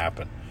doesn't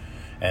happen.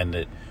 And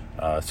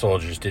that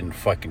soldiers didn't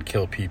fucking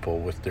kill people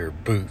with their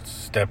boots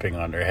stepping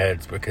on their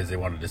heads because they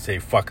wanted to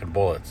save fucking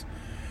bullets.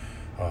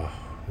 Oh,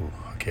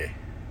 okay.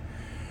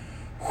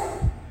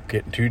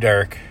 Getting too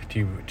dark,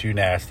 too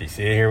nasty.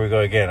 See, here we go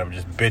again. I'm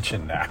just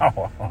bitching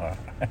now.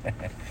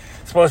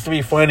 It's supposed to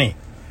be funny.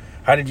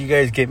 How did you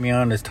guys get me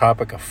on this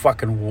topic of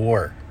fucking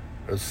war?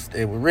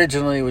 It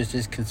originally was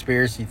just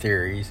conspiracy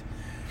theories.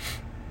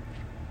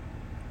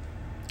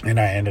 And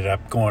I ended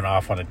up going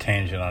off on a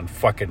tangent on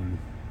fucking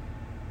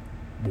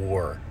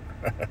war.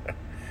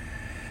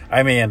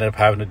 I may end up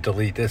having to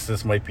delete this.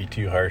 This might be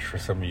too harsh for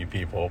some of you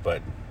people,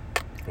 but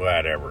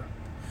whatever.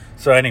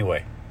 So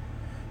anyway,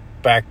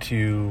 back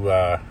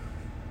to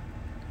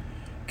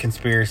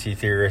conspiracy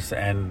theorists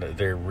and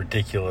their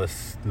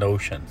ridiculous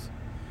notions.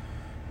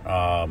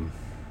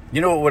 You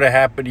know what would have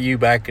happened to you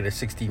back in the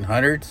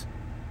 1600s?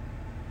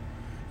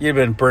 You'd have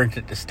been burnt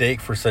at the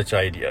stake for such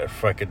idea,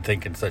 fucking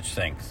thinking such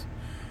things.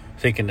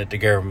 Thinking that the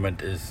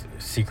government is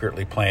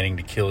secretly planning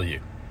to kill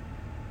you.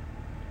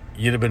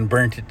 You'd have been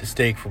burnt at the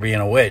stake for being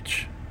a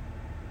witch.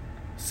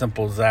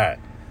 Simple as that.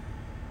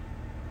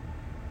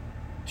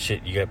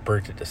 Shit, you got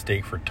burnt at the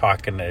stake for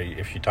talking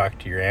if you talk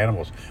to your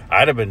animals.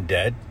 I'd have been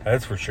dead,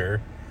 that's for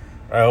sure.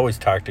 I always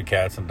talk to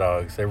cats and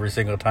dogs every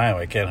single time.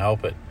 I can't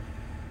help it.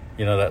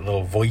 You know that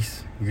little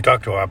voice? You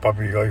talk to a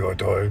puppy, you go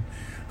to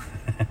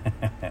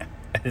it.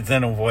 It's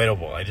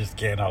unavoidable. I just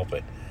can't help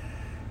it.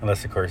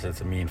 Unless, of course, it's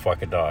a mean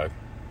fucking dog.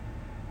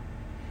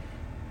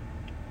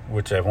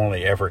 Which I've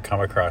only ever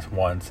come across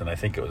once, and I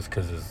think it was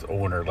because his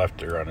owner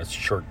left her on his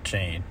short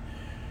chain.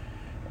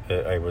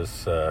 I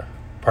was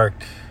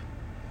parked.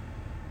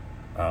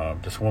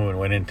 This woman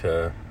went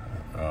into,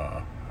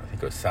 I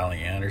think it was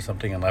Sally Ann or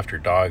something, and left her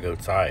dog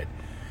outside.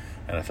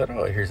 And I thought,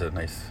 oh, here's a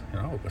nice,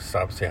 I'll go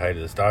stop and say hi to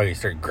this dog. He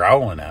started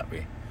growling at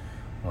me.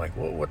 I'm like,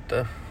 well, what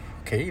the?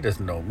 Okay, he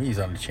doesn't know me. He's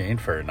on the chain,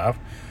 fair enough.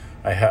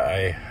 I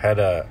had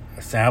a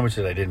sandwich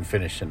that I didn't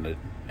finish in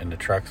the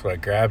truck, so I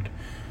grabbed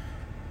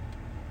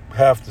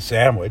half the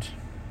sandwich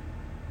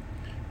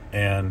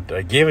and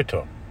I gave it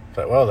to him.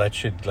 Thought, well, that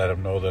should let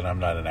him know that I'm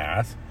not an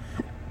ass.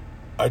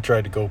 I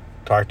tried to go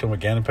talk to him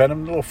again and pet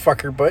him. The little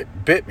fucker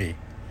bit me.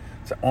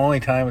 It's the only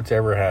time it's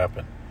ever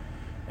happened.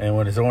 And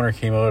when his owner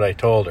came out, I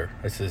told her.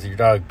 I says, your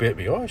dog bit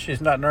me. Oh,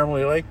 she's not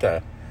normally like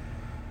that.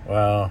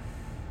 Well,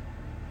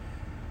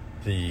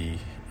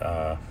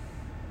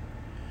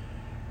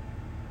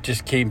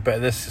 just came back.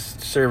 This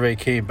survey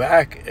came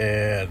back,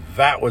 and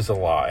that was a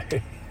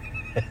lie.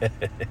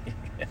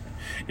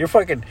 You're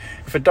fucking.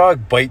 If a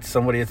dog bites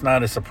somebody, it's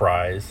not a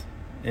surprise.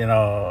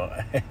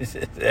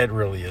 It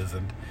really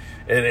isn't.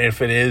 And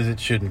if it is, it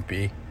shouldn't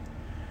be.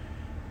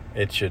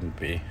 It shouldn't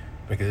be.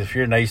 Because if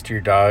you're nice to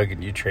your dog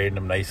and you train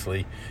them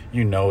nicely,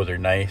 they're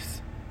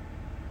nice.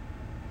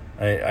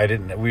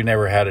 We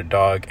never had a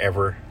dog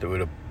ever that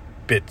would have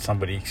bit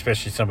somebody,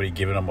 especially somebody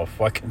giving them a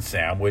fucking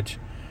sandwich.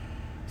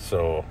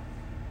 So,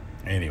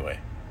 anyway.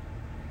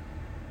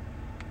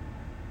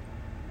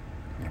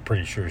 I'm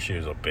pretty sure she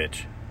was a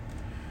bitch.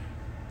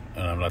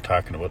 And I'm not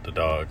talking about the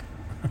dog.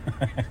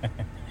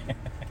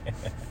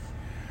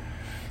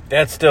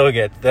 That's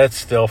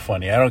still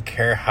funny. I don't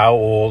care how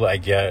old I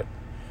get.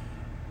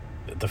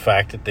 The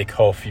fact that they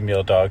call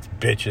female dogs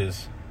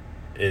bitches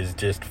is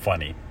just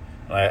funny.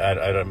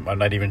 I'm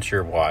not even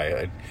sure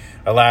why.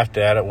 I laughed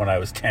at it when I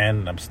was 10,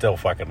 and I'm still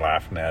fucking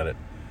laughing at it.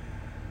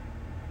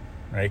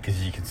 Right?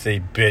 Because you can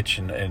say bitch,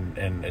 and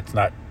it's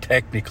not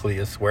technically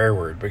a swear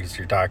word because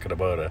you're talking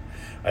about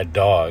a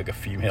dog, a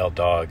female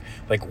dog.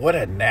 Like, what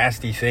a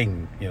nasty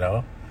thing,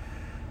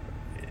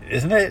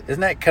 Isn't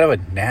that kind of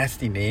a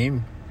nasty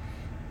name?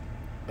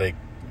 Like,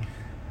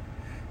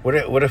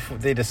 what if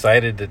they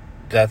decided that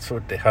that's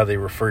how they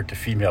referred to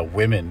female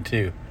women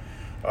too?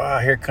 Oh,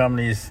 here come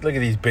look at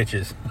these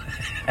bitches.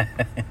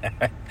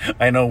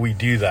 I know we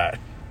do that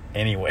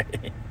anyway.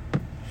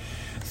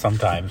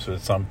 Sometimes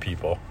with some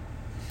people.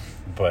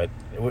 But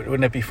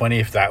wouldn't it be funny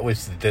if that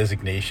was the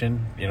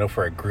designation,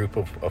 for a group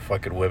of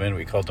fucking women?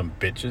 We called them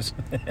bitches.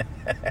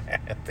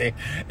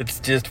 It's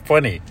just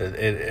funny.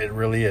 It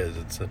really is.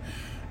 It's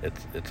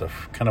a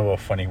kind of a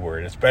funny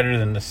word. It's better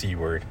than the C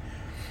word.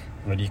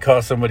 When you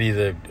call somebody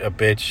a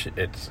bitch,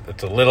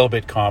 it's a little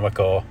bit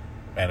comical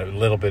and a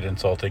little bit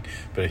insulting.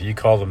 But if you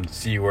call them the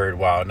C word,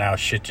 wow, now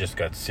shit just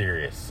got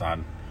serious,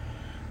 son.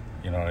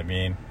 You know what I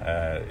mean?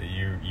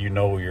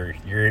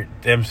 You're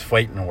them's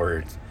fighting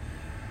words.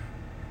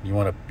 You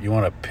want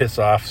to piss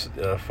off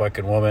a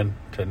fucking woman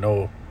to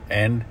no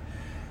end?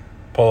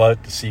 Pull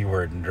out the C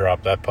word and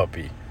drop that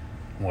puppy.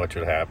 Watch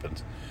what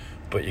happens.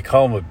 But you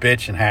call them a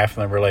bitch, and half of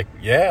them are like,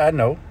 yeah, I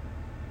know.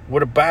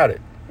 What about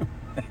it?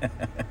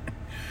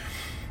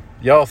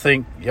 Y'all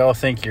think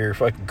you're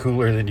fucking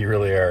cooler than you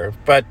really are.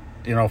 But,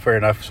 fair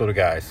enough, so do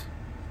guys.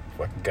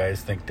 Fucking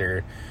guys think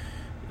they're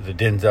the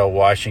Denzel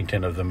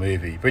Washington of the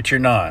movie. But you're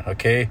not,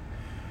 okay?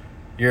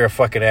 You're a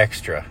fucking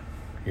extra.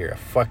 You're a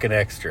fucking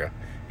extra.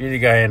 You're the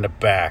guy in the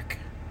back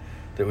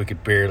that we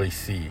could barely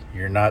see.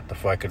 You're not the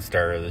fucking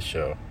star of the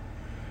show.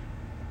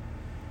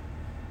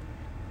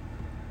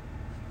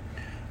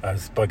 I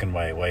was bugging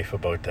my wife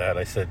about that.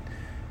 I said,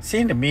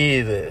 seemed to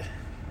me that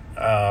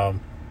a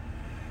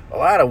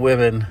lot of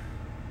women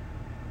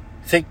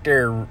think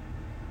they're,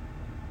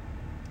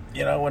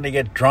 when they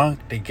get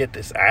drunk, they get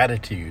this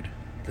attitude,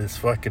 this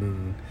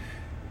fucking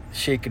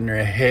shaking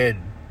their head,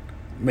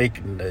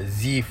 making a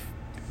Z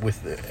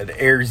with an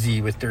air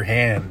Z with their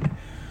hand.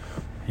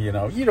 You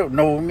don't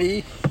know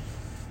me.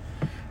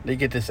 They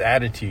get this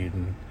attitude,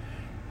 and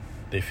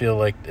they feel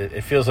like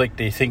it feels like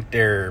they think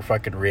they're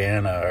fucking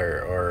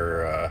Rihanna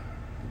or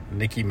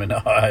Nicki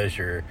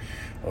Minaj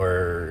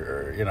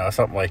or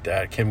something like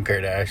that, Kim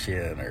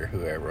Kardashian or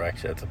whoever.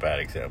 Actually, that's a bad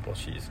example.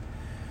 She's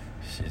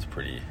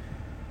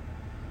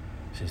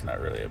not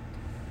really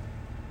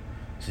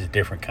She's a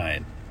different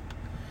kind.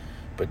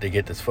 But they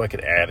get this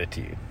fucking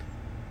attitude.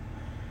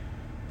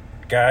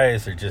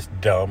 Guys are just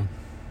dumb.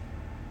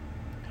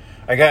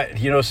 I got,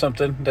 you know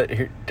something?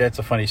 That's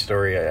a funny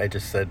story. I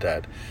just said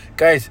that.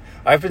 Guys,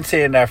 I've been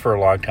saying that for a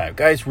long time.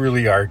 Guys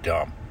really are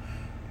dumb.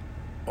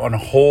 On a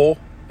whole,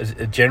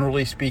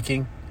 generally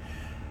speaking,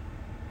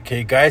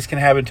 okay, guys can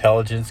have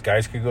intelligence.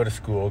 Guys could go to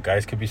school.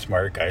 Guys could be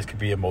smart. Guys could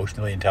be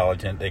emotionally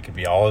intelligent. They could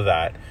be all of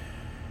that.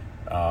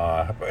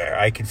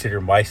 I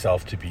consider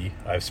myself to be.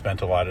 I've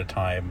spent a lot of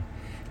time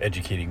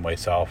educating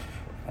myself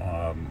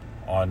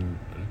on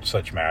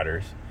such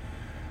matters.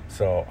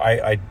 So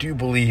I do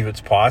believe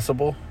it's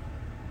possible,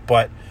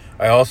 but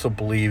I also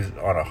believe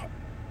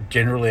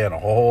generally on a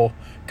whole,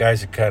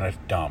 guys are kind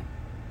of dumb.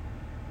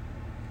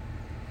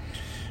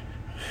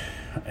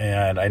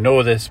 And I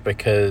know this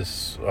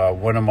because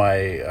one of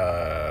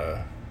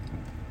my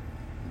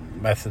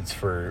methods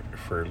for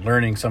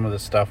learning some of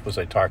this stuff was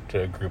I talked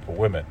to a group of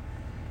women.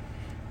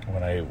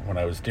 When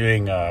I was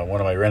doing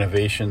one of my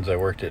renovations,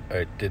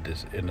 I did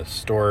this in a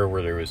store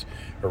where there was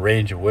a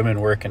range of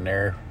women working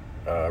there,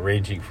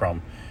 ranging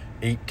from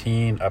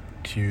 18 up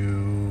to,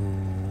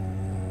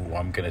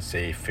 I'm gonna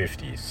say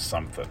 50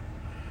 something.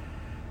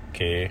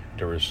 Okay,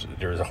 there was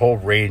a whole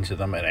range of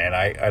them, and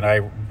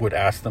I would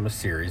ask them a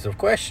series of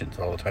questions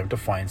all the time to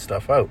find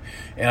stuff out,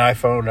 and I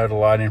found out a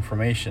lot of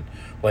information.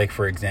 Like,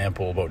 for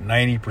example, about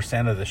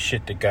 90% of the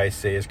shit that guys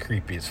say is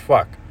creepy as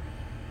fuck.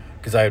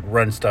 Because I'd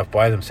run stuff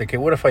by them, say, okay,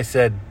 what if I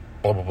said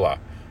blah blah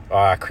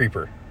blah,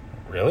 creeper?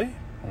 Really?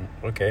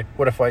 Okay.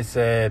 What if I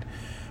said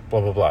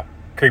blah blah blah,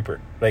 creeper?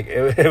 Like,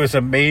 it was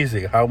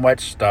amazing how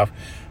much stuff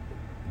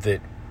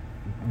that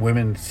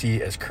women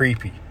see as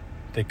creepy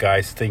that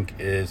guys think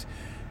is,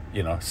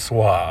 you know,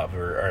 suave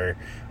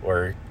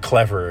or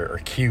clever or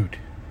cute.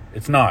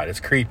 It's not. It's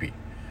creepy.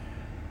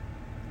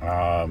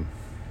 I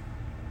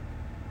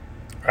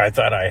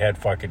thought I had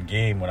fucking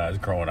game when I was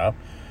growing up,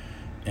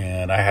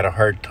 and I had a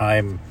hard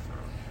time.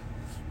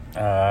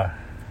 I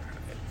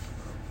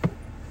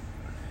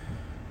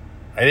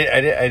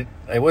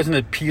wasn't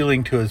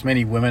appealing to as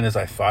many women as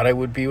I thought I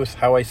would be with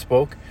how I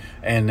spoke,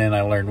 and then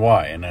I learned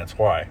why, and that's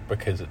why,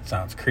 because it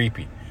sounds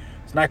creepy.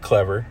 It's not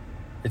clever.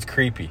 It's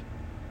creepy.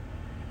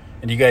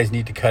 And you guys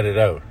need to cut it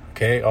out,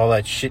 okay? All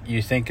that shit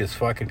you think is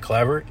fucking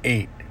clever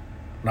ain't.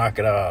 Knock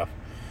it off.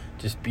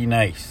 Just be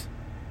nice.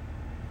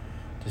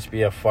 Just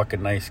be a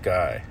fucking nice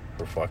guy,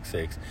 for fuck's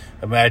sakes.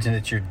 Imagine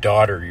it's your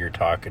daughter you're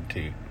talking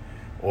to,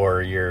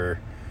 or your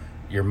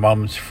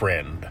mom's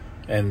friend,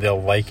 and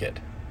they'll like it.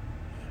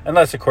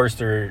 Unless, of course,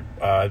 they're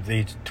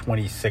age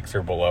 26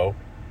 or below,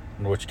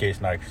 in which case,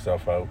 knock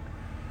yourself out.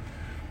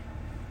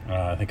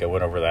 I think I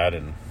went over that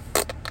in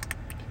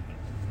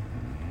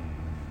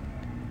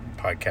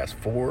podcast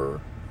 4,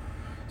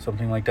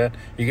 something like that.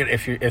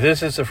 If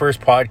this is the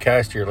first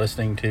podcast you're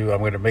listening to, I'm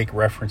going to make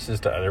references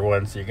to other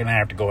ones. So you're going to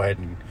have to go ahead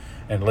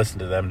and listen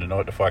to them to know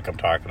what the fuck I'm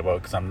talking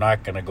about, because I'm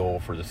not going to go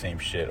over the same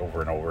shit over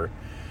and over.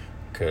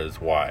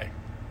 Because why?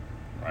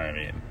 I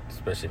mean,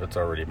 especially if it's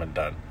already been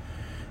done.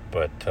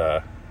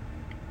 But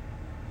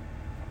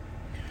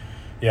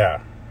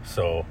yeah,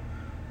 so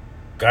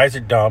guys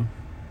are dumb,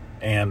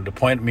 and the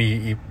point of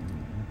me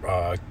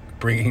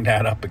bringing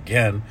that up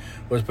again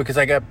was because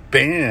I got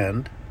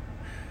banned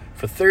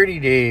for 30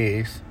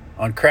 days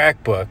on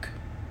Crackbook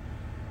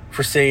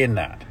for saying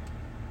that.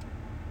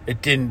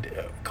 It didn't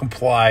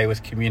comply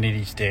with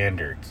community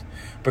standards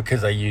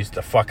because I used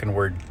the fucking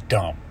word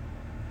dumb.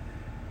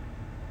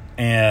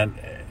 And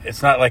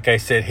it's not like I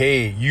said,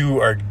 hey, you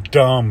are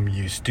dumb,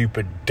 you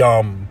stupid,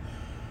 dumb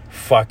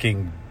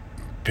fucking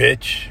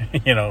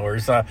bitch, you know, or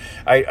it's not.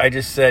 I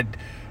just said,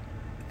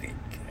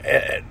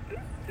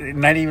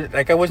 not even,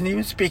 like, I wasn't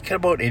even speaking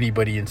about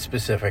anybody in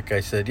specific.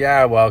 I said,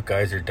 yeah, well,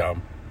 guys are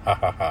dumb. Ha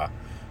ha ha.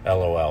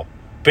 LOL.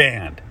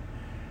 Banned.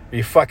 Are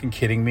you fucking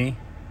kidding me?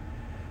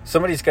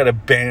 Somebody's got to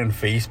ban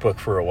Facebook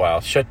for a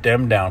while. Shut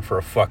them down for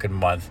a fucking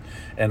month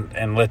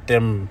and let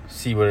them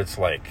see what it's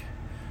like.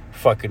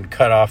 Fucking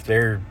cut off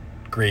their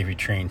gravy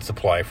train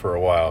supply for a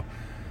while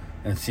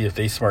and see if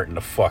they smarten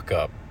the fuck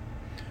up.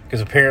 Because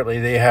apparently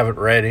they haven't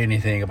read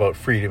anything about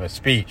freedom of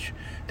speech.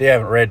 They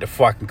haven't read the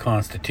fucking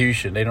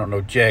Constitution. They don't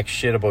know jack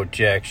shit about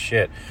jack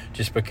shit.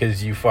 Just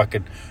because you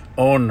fucking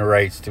own the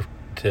rights to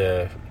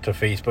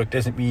Facebook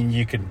doesn't mean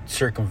you can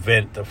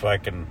circumvent the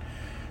fucking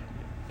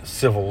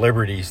civil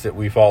liberties that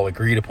we've all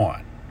agreed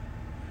upon.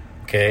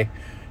 Okay?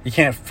 You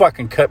can't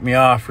fucking cut me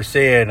off for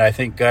saying I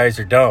think guys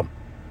are dumb.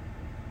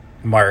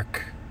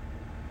 Mark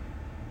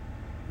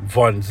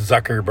von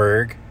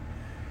Zuckerberg.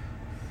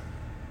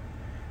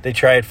 They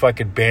tried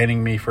fucking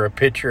banning me for a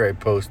picture I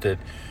posted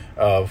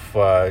of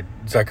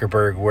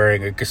Zuckerberg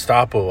wearing a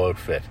Gestapo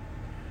outfit,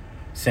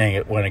 saying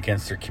it went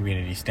against their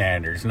community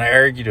standards. And I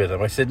argued with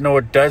them. I said, no,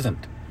 it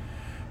doesn't.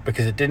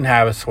 Because it didn't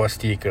have a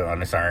swastika on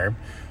his arm.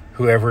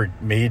 Whoever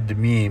made the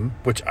meme,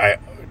 which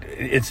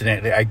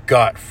incidentally I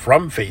got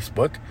from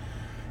Facebook,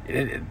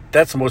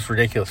 that's the most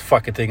ridiculous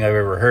fucking thing I've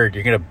ever heard.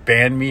 You're going to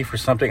ban me for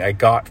something I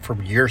got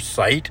from your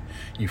site?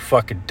 You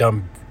fucking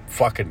dumb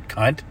fucking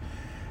cunt.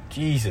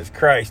 Jesus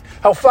Christ.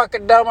 How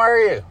fucking dumb are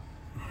you?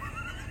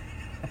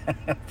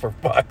 For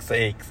fuck's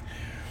sakes.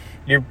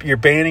 You're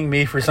banning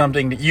me for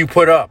something that you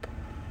put up.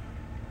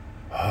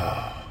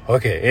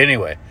 Okay,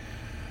 anyway.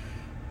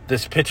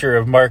 This picture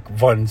of Mark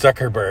von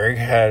Zuckerberg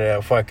had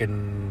a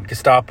fucking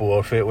Gestapo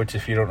outfit, which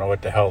if you don't know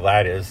what the hell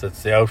that is,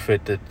 that's the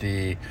outfit that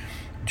the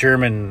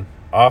German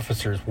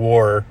officers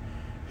wore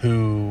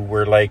who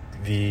were like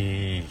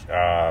they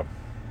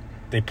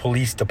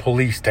policed the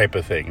police type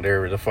of thing. They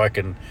were the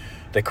fucking,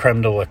 the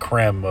creme de la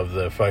creme of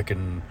the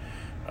fucking,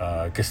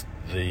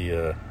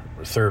 the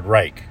Third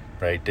Reich,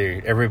 right?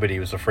 Everybody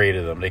was afraid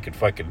of them. They could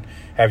fucking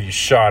have you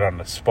shot on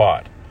the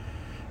spot.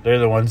 They're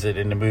the ones that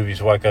in the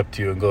movies walk up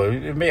to you and go,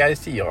 "May I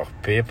see your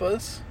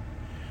papers?"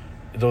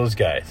 Those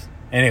guys.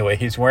 Anyway,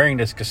 he's wearing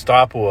this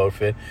Gestapo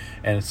outfit,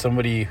 and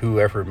somebody,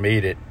 whoever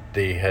made it,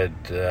 they had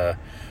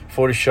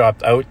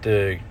photoshopped out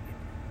the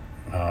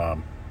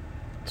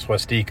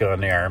swastika on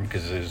the arm,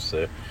 because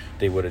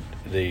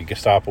the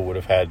Gestapo would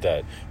have had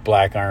that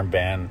black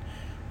armband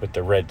with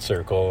the red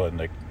circle and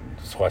the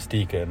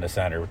swastika in the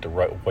center with the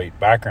white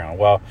background.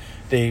 Well,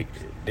 they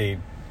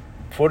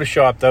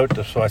photoshopped out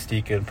the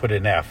swastika and put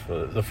an F,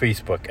 the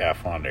Facebook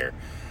F on there.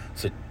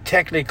 So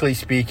technically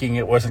speaking,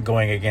 it wasn't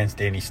going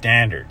against any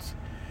standards.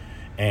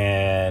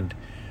 And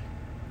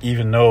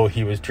even though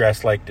he was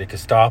dressed like the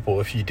Gestapo,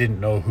 if you didn't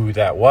know who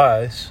that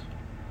was,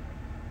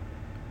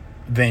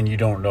 then you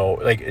don't know.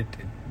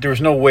 There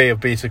was no way of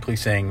basically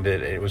saying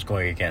that it was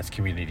going against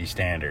community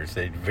standards.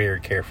 They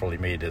very carefully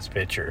made this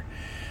picture.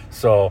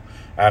 So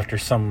after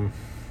some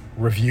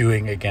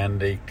reviewing again,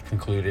 they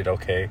concluded,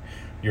 okay,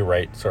 you're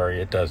right,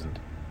 sorry, it doesn't.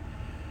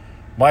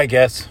 My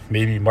guess,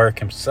 maybe Mark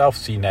himself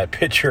seen that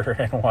picture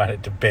and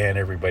wanted to ban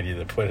everybody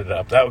that put it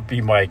up. That would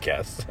be my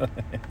guess.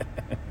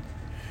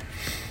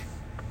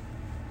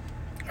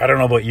 I don't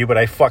know about you, but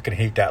I fucking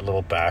hate that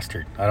little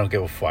bastard. I don't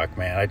give a fuck,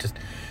 man.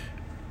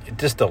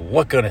 Just the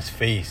look on his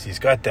face. He's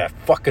got that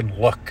fucking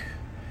look.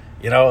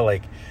 You know,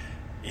 like,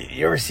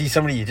 you ever see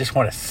somebody you just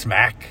want to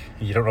smack?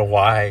 You don't know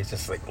why. It's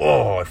just like,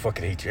 oh, I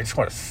fucking hate you. I just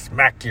want to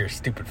smack your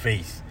stupid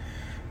face.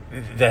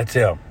 That's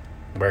him.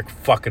 Mark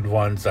fucking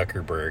von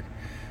Zuckerberg.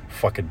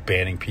 Fucking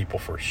banning people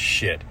for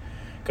shit.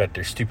 Got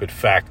their stupid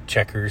fact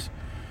checkers.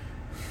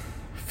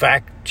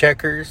 Fact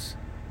checkers?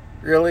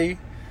 Really?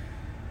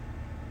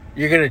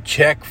 You're gonna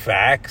check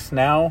facts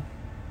now?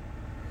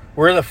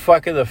 Where the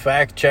fuck are the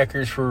fact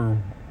checkers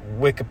for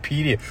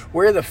Wikipedia?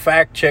 Where are the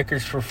fact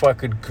checkers for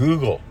fucking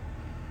Google?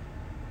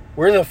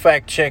 Where are the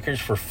fact checkers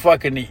for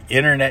fucking the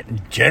internet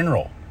in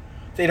general?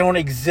 They don't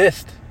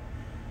exist.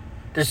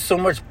 There's so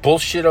much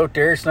bullshit out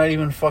there, it's not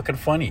even fucking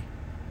funny.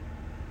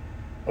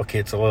 Okay,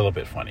 it's a little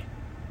bit funny.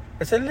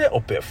 It's a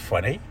little bit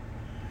funny.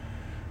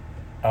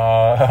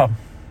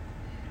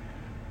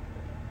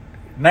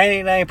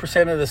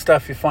 99% of the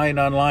stuff you find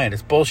online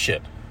is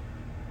bullshit.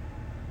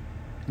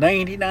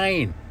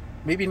 99,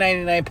 maybe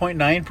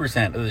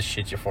 99.9% of the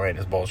shit you find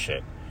is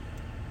bullshit.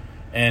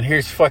 And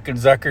here's fucking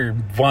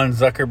von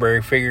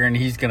Zuckerberg figuring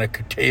he's going to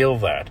curtail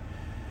that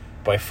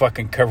by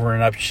fucking covering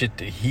up shit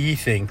that he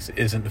thinks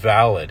isn't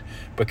valid,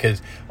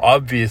 because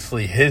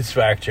obviously his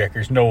fact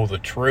checkers know the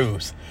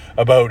truth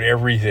about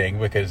everything,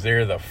 because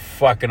they're the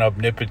fucking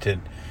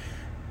omnipotent,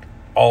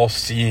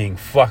 all-seeing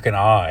fucking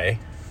eye.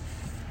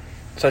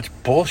 Such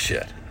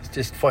bullshit. It's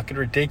just fucking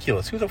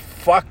ridiculous. Who the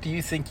fuck do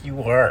you think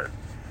you are?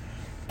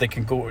 Do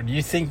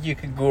you think you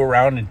can go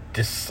around and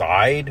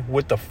decide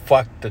what the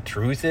fuck the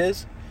truth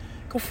is?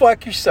 Go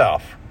fuck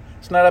yourself.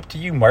 It's not up to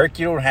you, Mark.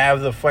 You don't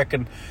have the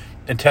fucking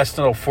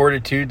intestinal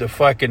fortitude, the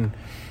fucking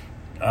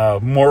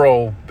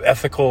moral,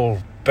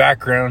 ethical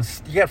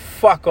backgrounds. You got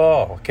fuck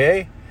all,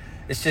 okay?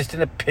 It's just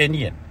an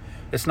opinion.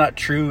 It's not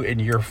true in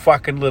your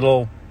fucking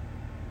little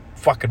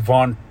fucking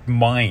Von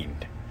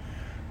mind.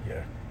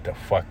 Get the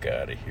fuck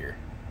out of here.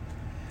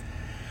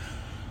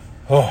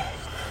 Oh,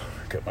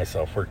 got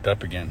myself worked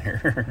up again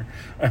here.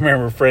 I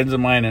remember friends of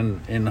mine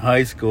in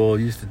high school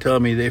used to tell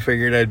me they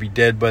figured I'd be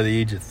dead by the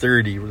age of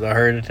 30 with a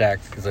heart attack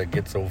because I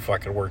get so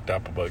fucking worked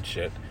up about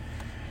shit.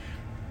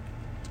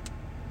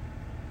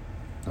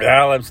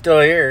 Well, I'm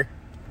still here.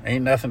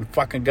 Ain't nothing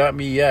fucking got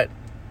me yet.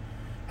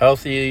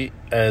 Healthy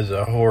as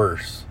a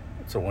horse.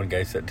 That's what one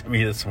guy said to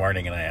me this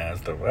morning, and I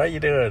asked him, how you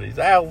doing? He's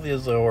healthy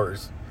as a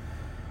horse.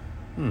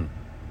 I'm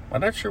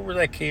not sure where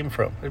that came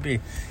from. It'd be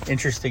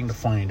interesting to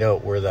find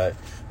out where the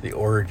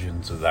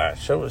origins of that.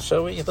 Shall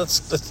we?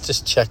 Let's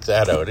just check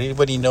that out.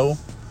 Anybody know?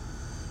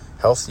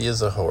 Healthy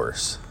as a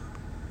horse.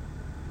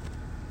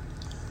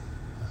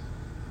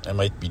 That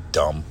might be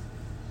dumb.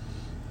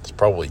 It's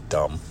probably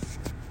dumb.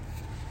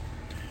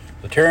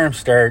 The term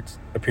starts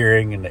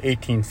appearing in the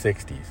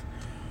 1860s,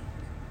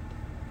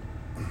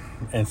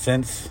 and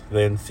since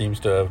then seems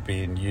to have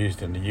been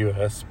used in the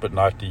US but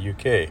not the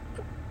UK.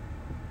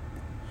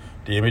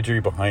 The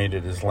imagery behind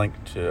it is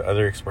linked to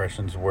other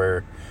expressions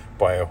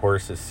whereby a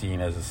horse is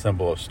seen as a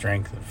symbol of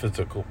strength and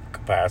physical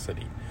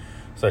capacity,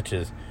 such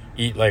as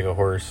eat like a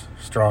horse,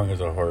 strong as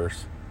a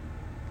horse.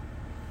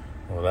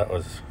 Well, that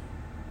was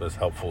as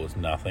helpful as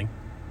nothing.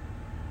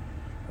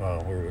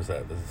 Where was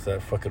that? Is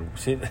that fucking...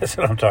 See, that's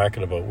what I'm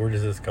talking about. Where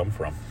does this come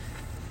from?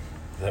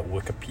 Is that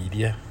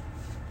Wikipedia?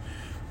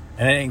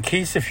 And in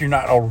case if you're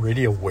not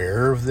already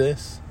aware of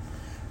this,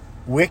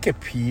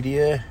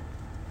 Wikipedia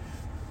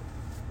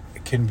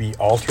can be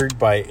altered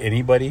by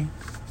anybody.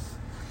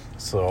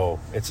 So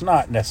it's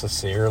not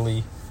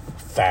necessarily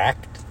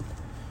fact,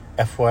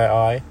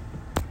 FYI.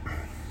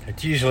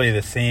 It's usually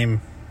the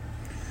same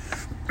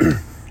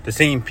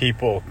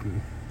people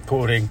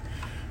quoting.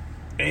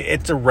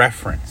 It's a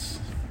reference,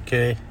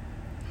 okay?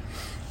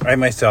 I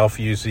myself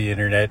use the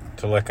internet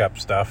to look up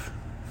stuff,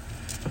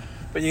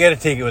 but you got to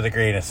take it with a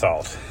grain of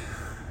salt,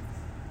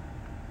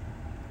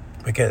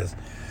 because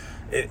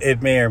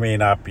it may or may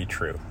not be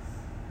true.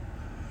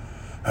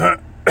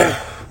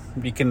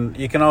 You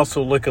can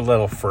also look a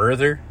little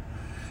further.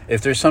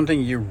 If there's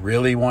something you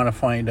really want to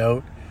find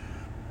out,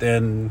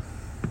 then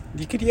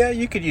you could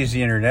use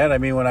the internet. I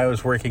mean, when I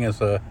was working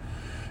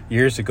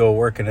years ago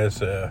working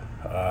as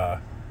a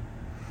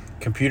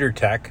computer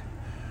tech,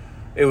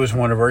 it was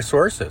one of our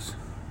sources,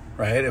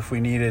 right? If we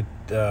needed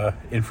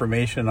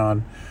information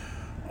on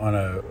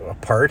a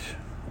part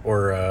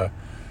or a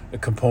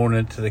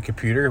component to the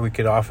computer, we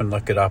could often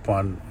look it up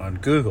on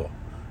Google,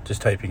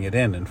 just typing it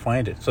in and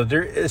find it. So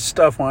there is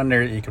stuff on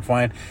there that you can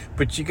find,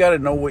 but you got to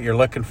know what you're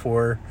looking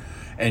for,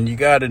 and you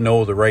got to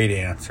know the right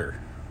answer.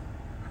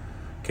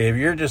 Okay, if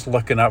you're just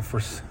looking up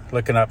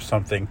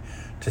something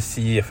to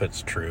see if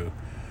it's true,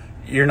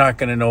 you're not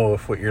going to know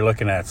if what you're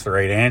looking at is the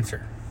right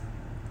answer.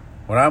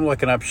 When I'm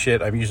looking up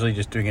shit, I'm usually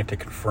just doing it to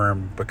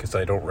confirm, because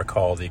I don't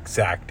recall the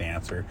exact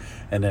answer,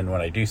 and then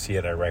when I do see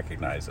it, I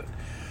recognize it.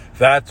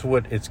 That's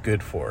what it's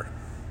good for,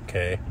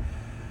 okay?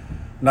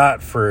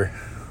 Not for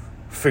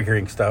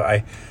figuring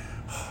stuff.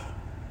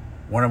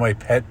 One of my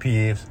pet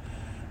peeves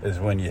is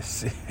when you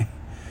see...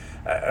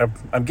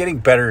 I'm getting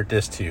better at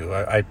this too.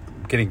 I'm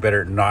getting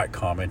better at not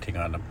commenting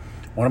on them.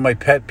 One of my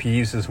pet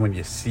peeves is when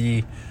you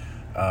see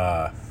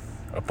a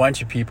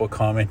bunch of people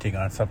commenting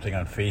on something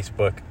on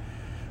Facebook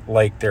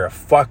like they're a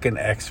fucking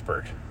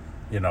expert,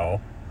 you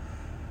know?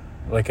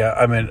 Like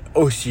I'm an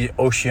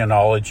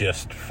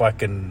oceanologist,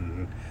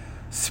 fucking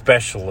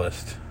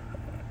specialist,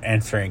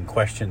 answering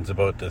questions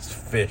about this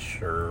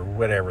fish or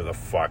whatever the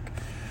fuck.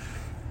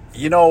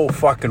 You know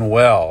fucking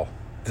well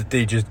that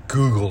they just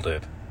Googled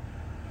it,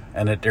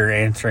 and that they're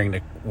answering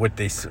what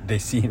they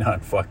seen on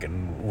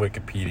fucking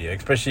Wikipedia,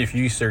 especially if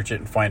you search it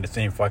and find the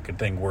same fucking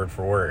thing word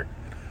for word.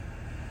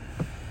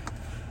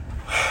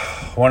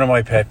 One of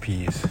my pet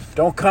peeves.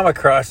 Don't come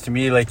across to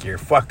me like you're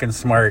fucking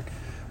smart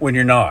when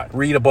you're not.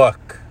 Read a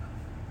book.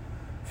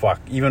 Fuck.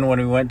 Even when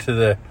we went to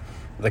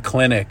the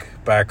clinic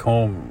back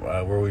home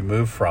where we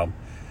moved from,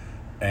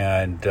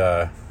 and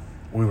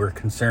we were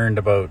concerned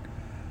about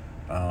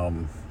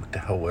what the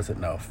hell was it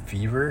now?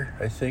 Fever,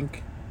 I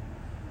think.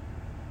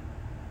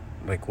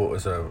 Like, what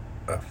was a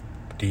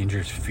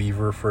dangerous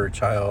fever for a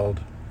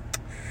child?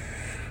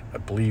 I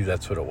believe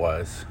that's what it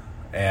was.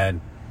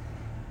 And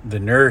the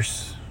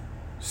nurse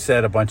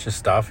said a bunch of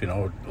stuff, you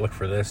know, look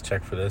for this,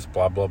 check for this,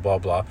 blah, blah, blah,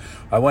 blah.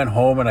 I went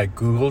home and I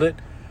Googled it.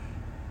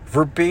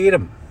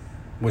 Verbatim,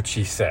 what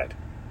she said.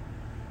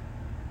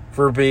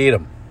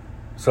 Verbatim.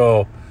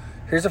 So,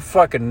 here's a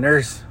fucking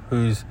nurse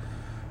who's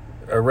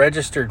a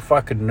registered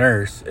fucking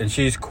nurse, and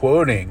she's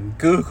quoting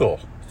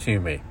Google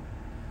to me.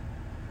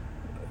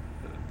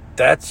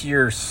 That's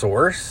your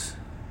source?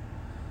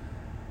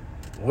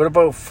 What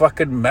about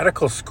fucking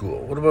medical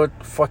school? What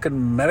about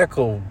fucking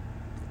medical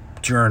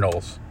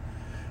journals?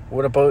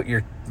 What about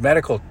your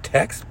medical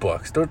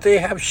textbooks? Don't they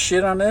have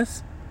shit on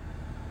this?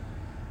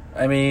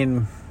 I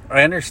mean,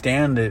 I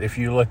understand that if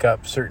you look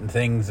up certain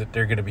things that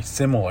they're going to be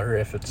similar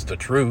if it's the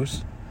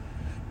truth.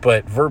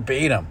 But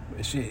verbatim,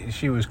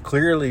 she was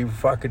clearly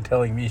fucking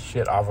telling me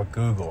shit off of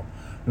Google,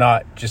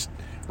 not just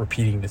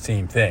repeating the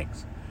same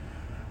things.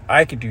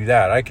 I could do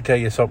that. I could tell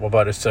you something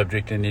about a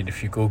subject, and then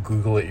if you go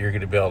Google it, you're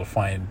going to be able to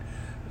find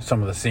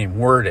some of the same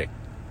wording.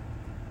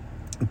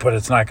 But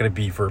it's not going to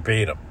be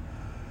verbatim.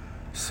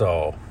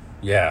 So,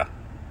 yeah.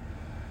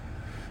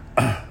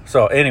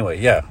 So,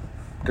 anyway, yeah.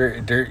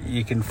 There,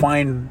 you can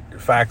find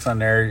facts on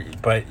there,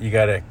 but you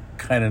got to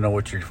kind of know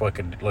what you're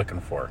fucking looking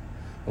for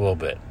a little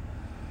bit.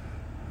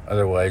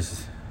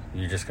 Otherwise,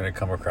 you're just going to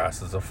come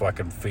across as a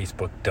fucking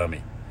Facebook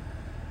dummy.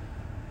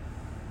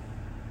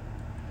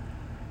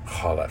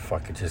 Oh, that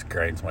fucking just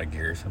grinds my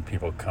gears when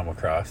people come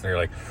across and they're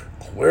like,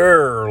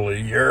 clearly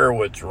you're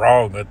what's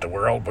wrong with the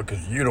world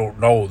because you don't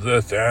know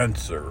this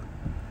answer.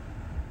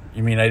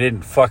 You mean I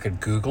didn't fucking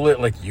Google it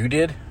like you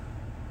did?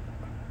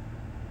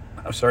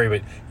 I'm sorry,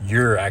 but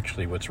you're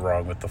actually what's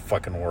wrong with the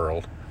fucking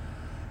world.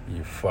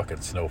 You fucking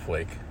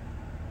snowflake.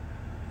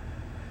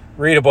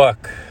 Read a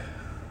book.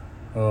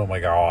 Oh my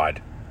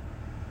God.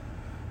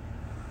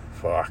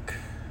 Fuck.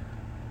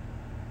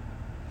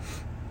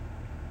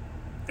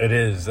 It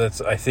is.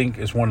 That's, I think,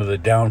 is one of the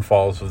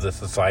downfalls of the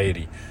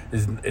society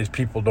is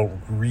people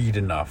don't read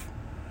enough.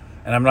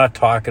 And I'm not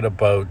talking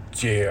about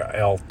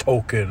J.L.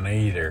 Tolkien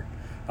either.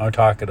 I'm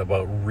talking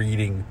about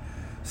reading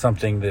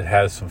something that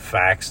has some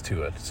facts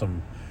to it.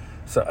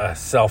 A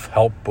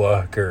self-help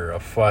book or a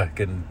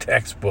fucking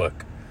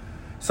textbook.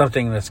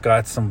 Something that's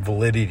got some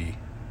validity.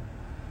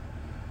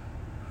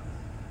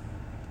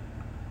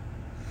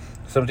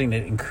 something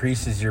that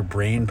increases your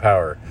brain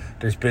power.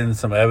 There's been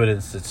some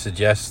evidence that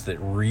suggests that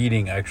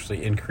reading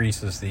actually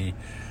increases the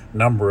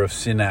number of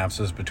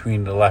synapses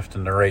between the left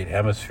and the right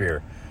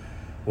hemisphere,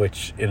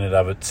 which in and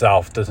of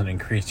itself doesn't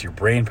increase your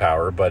brain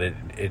power, but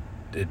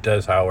it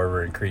does,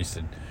 however, increase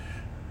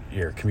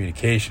your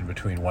communication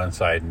between one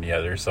side and the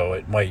other, so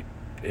it might,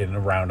 in a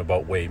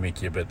roundabout way,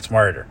 make you a bit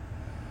smarter.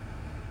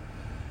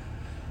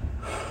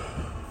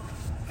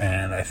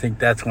 And I think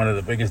that's one of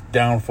the biggest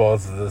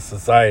downfalls of the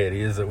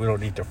society, is that we don't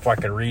need to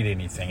fucking read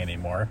anything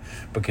anymore,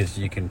 because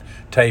you can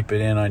type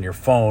it in on your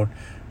phone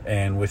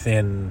and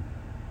within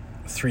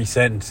 3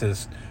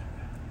 sentences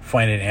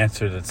find an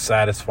answer that's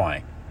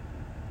satisfying.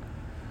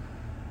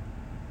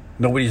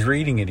 Nobody's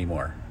reading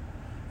anymore.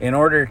 In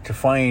order to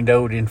find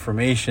out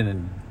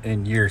information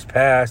in years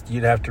past,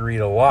 you'd have to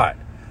read a lot.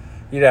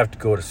 You'd have to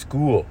go to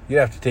school. You'd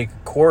have to take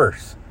a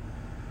course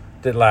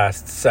that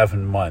lasts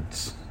 7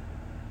 months.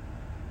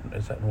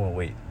 Is that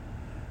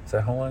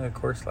how long a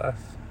course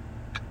lasts?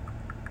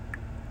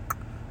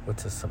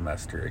 What's a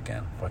semester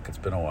again? Fuck, it's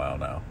been a while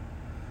now.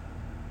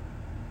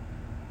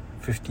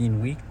 15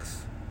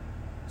 weeks?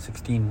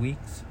 16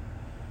 weeks?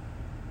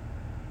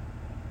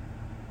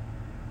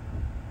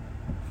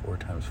 4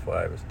 times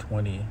 5 is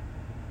 20.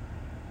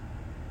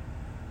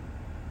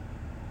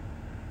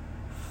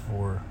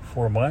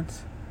 4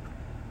 months?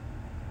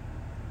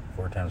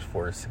 4 times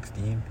 4 is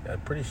 16.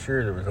 I'm pretty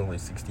sure there was only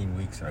 16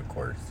 weeks in a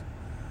course.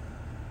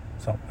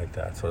 Something like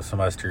that. So a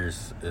semester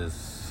is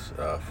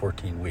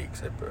 14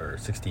 weeks, or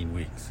 16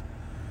 weeks,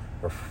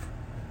 or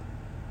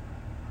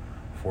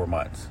 4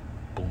 months.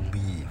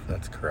 Believe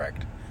that's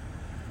correct.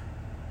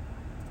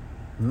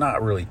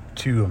 Not really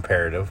too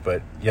imperative,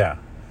 but yeah.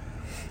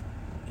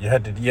 You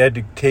had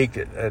to take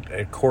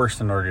a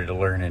course in order to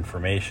learn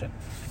information.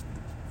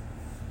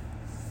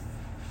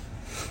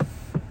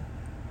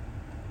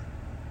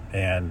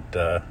 And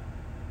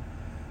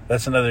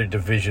that's another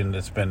division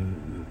that's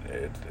been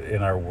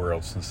in our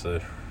world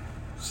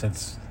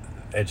since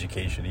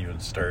education even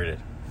started.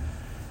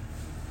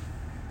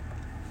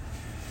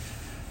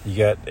 You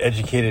got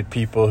educated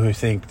people who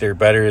think they're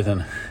better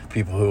than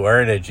people who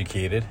aren't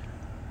educated,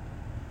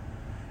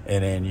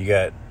 and then you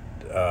got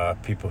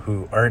people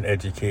who aren't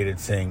educated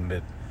saying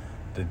that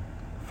the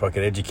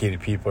fucking educated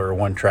people are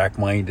one-track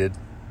minded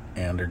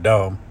and they're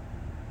dumb.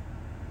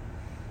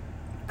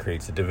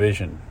 Creates a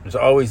division. There's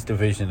always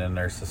division in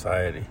our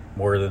society,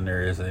 more than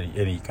there is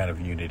any kind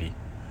of unity.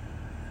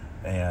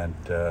 And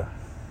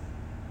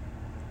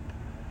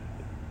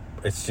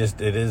it's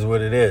just, it is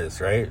what it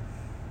is, right?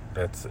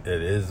 It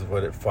is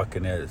what it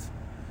fucking is.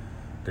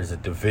 There's a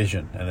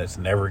division, and it's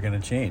never going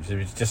to change.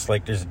 It's just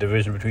like there's a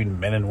division between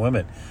men and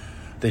women.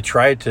 They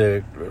tried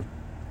to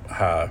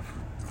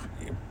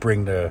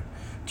bring the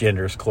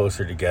genders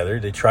closer together.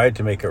 They tried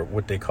to make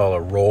what they call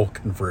a role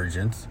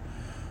convergence.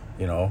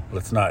 You know,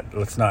 let's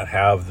not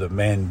have the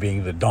men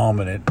being the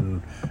dominant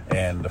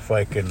and the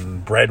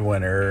fucking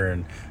breadwinner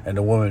and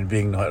the woman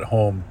being at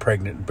home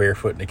pregnant and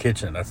barefoot in the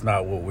kitchen. That's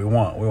not what we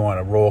want. We want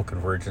a role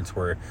convergence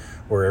where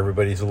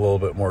everybody's a little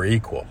bit more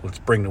equal. Let's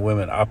bring the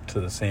women up to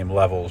the same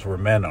levels where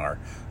men are,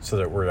 so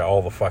that we're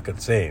all the fucking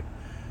same.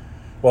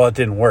 Well, it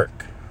didn't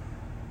work.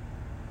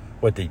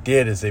 What they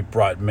did is they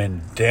brought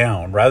men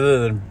down. Rather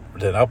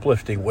than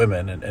uplifting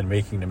women and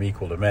making them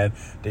equal to men,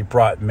 they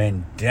brought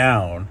men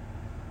down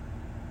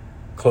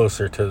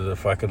closer to the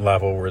fucking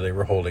level where they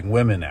were holding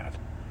women at.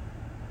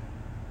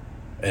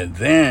 And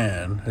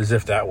then, as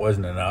if that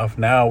wasn't enough,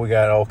 now we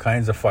got all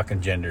kinds of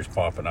fucking genders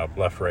popping up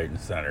left, right, and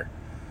center.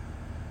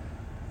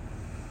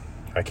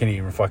 I can't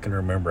even fucking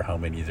remember how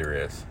many there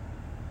is.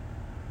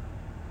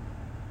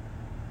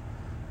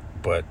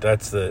 But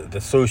that's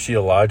the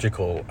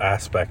sociological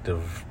aspect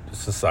of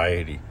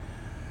society.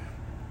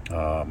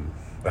 I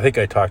think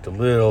I talked a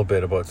little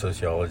bit about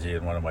sociology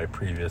in one of my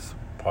previous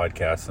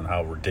podcasts and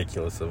how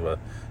ridiculous of a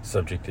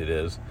subject it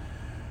is.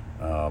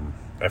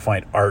 I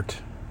find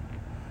art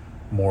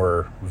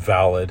more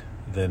valid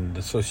than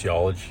the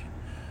sociology.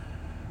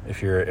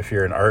 If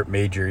you're an art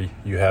major,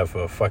 you have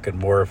a fucking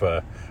more of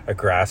a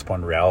grasp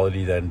on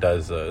reality than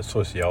does a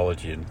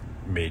sociology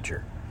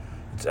major.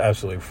 It's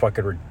absolutely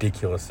fucking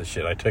ridiculous, this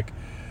shit. I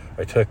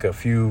took a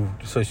few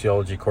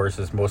sociology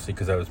courses, mostly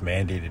because I was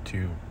mandated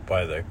to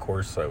by the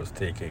course I was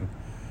taking.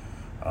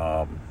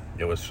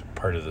 It was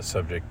part of the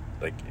subject,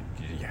 like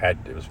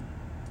it was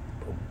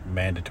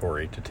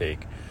mandatory to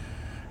take.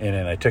 And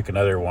then I took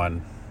another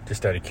one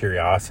just out of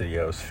curiosity.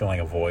 I was filling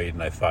a void,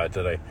 and I thought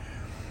that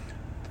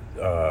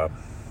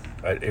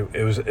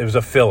it was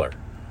a filler,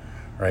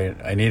 right?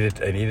 I needed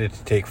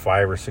to take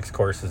 5 or 6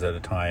 courses at a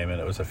time,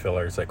 and it was a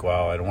filler. It's like,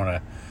 wow, I don't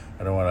want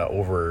to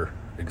over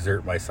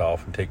exert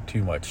myself and take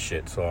too much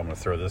shit, so I'm gonna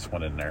throw this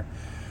one in there.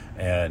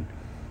 And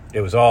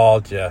it was all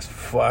just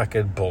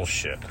fucking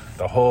bullshit.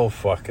 The whole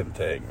fucking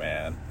thing,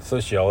 man.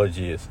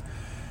 Sociology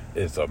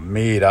is a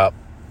made up,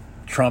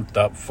 trumped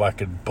up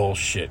fucking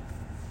bullshit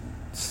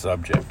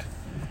subject.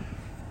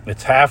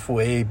 It's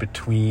halfway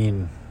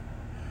between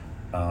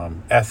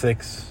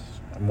ethics,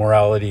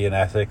 morality and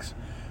ethics,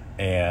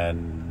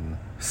 and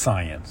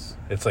science.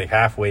 It's like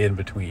halfway in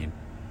between.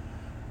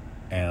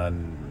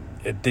 And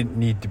it didn't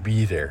need to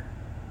be there.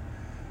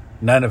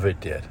 None of it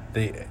did.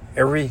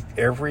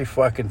 Every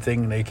fucking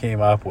thing they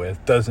came up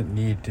with doesn't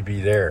need to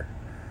be there.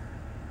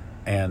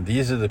 And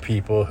these are the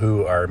people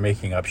who are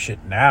making up shit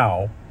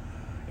now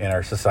in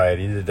our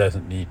society that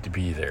doesn't need to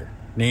be there.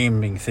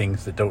 Naming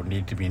things that don't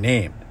need to be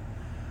named.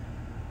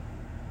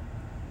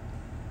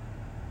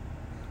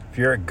 If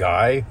you're a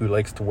guy who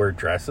likes to wear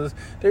dresses,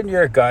 then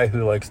you're a guy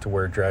who likes to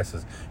wear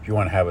dresses. If you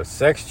want to have a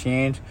sex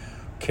change,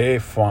 okay,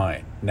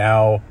 fine.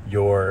 Now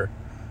you're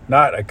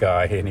not a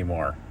guy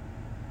anymore.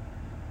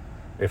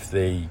 If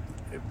they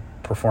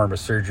perform a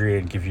surgery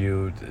and give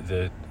you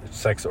the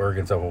sex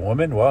organs of a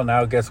woman, well,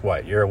 now guess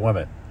what? You're a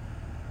woman.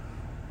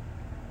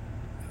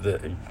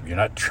 You're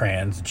not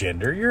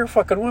transgender. You're a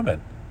fucking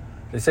woman.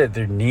 They said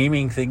they're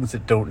naming things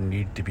that don't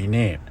need to be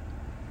named.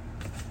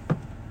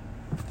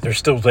 They're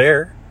still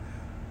there.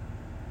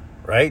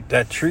 Right?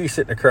 That tree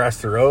sitting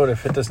across the road,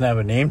 if it doesn't have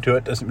a name to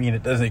it, doesn't mean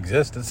it doesn't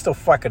exist. It's still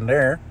fucking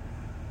there.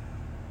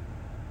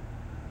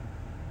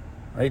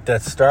 Right?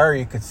 That star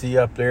you could see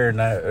up there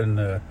in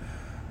the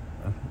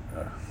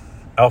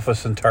Alpha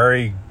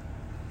Centauri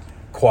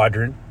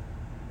quadrant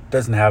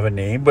doesn't have a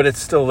name, but it's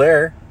still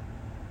there.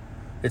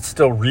 It's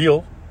still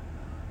real.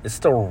 It's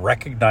still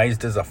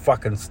recognized as a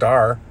fucking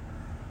star.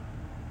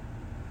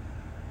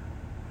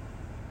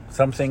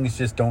 Some things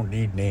just don't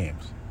need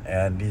names.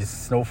 And these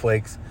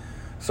snowflakes,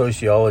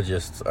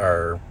 sociologists,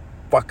 are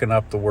fucking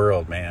up the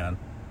world, man.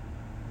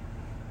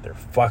 They're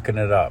fucking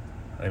it up.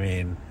 I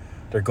mean,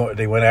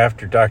 they went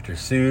after Dr.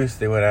 Seuss.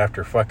 They went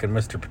after fucking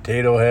Mr.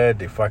 Potato Head.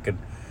 They fucking...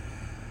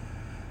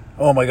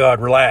 Oh my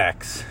God,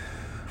 relax.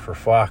 For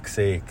fuck's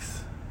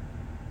sakes.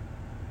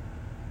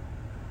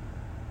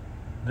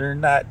 They're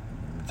not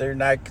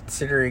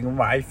considering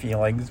my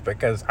feelings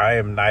because I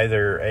am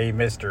neither a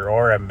Mr.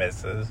 or a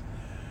Mrs.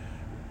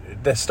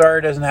 The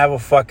star doesn't have a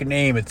fucking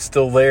name. It's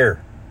still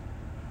there.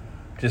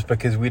 Just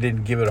because we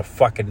didn't give it a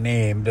fucking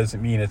name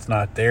doesn't mean it's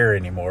not there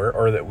anymore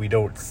or that we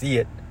don't see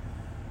it.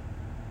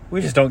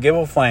 We just don't give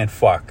a flying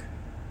fuck.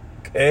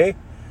 Okay?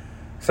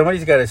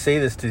 Somebody's got to say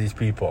this to these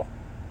people.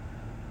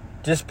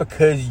 Just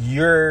because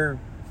your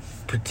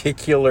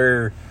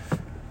particular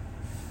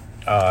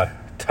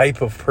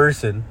type of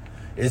person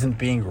isn't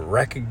being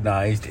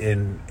recognized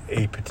in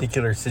a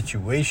particular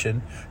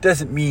situation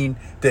doesn't mean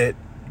that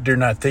they're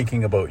not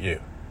thinking about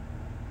you.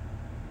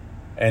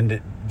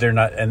 And they're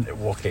not, and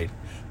okay,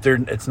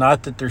 it's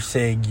not that they're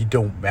saying you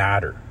don't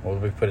matter. Well,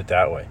 let me put it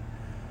that way.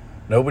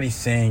 Nobody's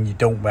saying you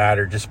don't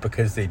matter just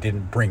because they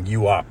didn't bring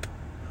you up.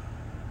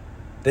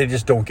 They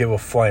just don't give a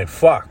flying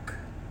fuck.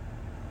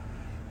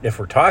 If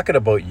we're talking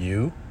about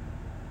you,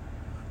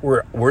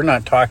 we're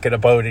not talking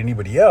about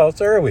anybody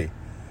else, are we?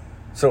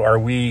 So are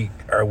we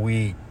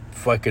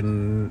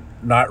fucking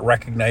not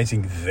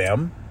recognizing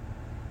them?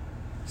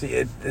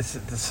 See,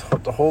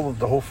 the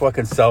whole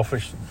fucking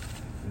selfish.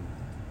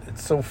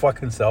 It's so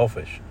fucking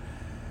selfish.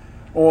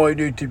 Oh, I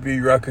need to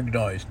be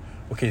recognized.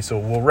 Okay, so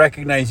we'll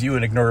recognize you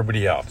and ignore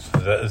everybody else.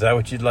 Is that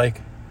what you'd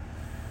like?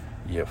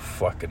 You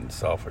fucking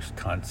selfish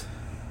cunts.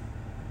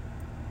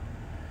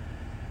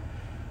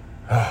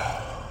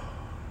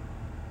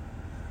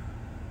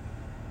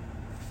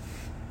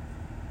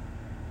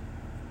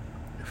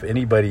 If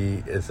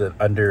anybody is an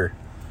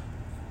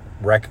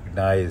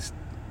under-recognized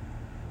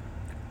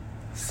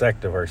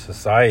sect of our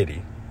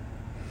society,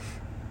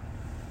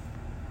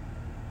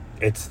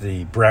 it's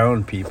the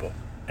brown people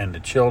and the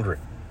children.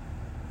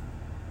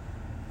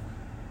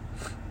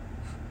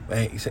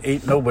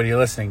 Ain't nobody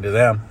listening to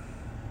them.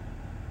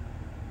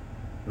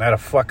 Not a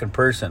fucking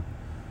person.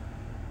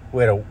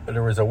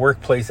 There was a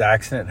workplace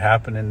accident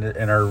happened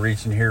in our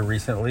region here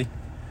recently.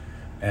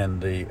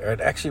 And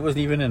it actually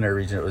wasn't even in our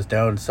region. It was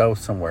down south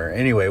somewhere.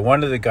 Anyway,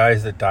 one of the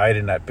guys that died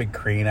in that big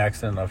crane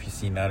accident, I don't know if you've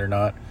seen that or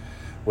not,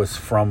 was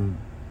from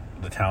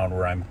the town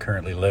where I'm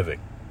currently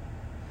living.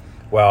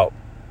 Well,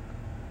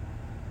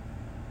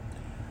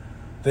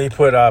 they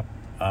put up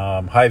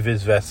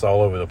high-vis vests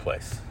all over the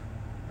place.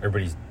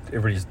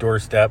 Everybody's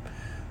doorstep.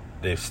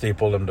 They've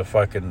stapled them to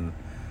fucking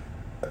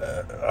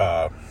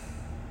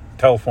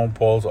telephone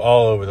poles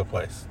all over the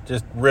place.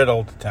 Just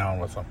riddled the town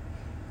with them.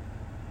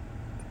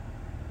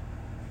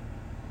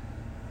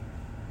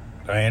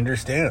 I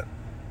understand,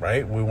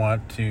 right? We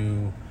want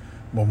to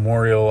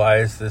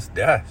memorialize this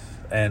death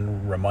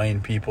and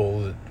remind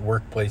people that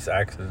workplace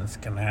accidents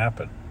can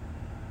happen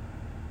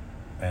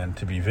and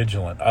to be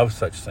vigilant of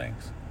such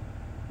things.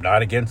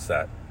 Not against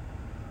that.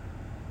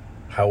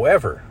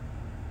 However,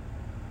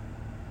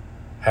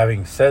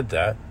 having said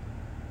that,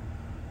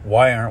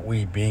 why aren't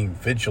we being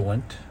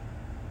vigilant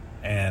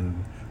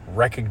and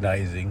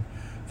recognizing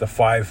the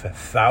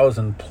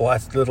 5,000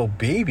 plus little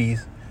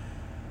babies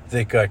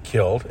that got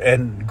killed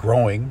and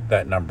growing?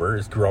 That number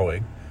is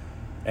growing,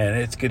 and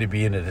it's going to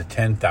be into the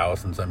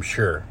 10,000s, I'm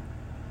sure.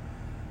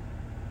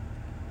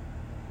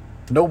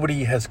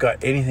 Nobody has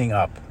got anything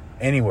up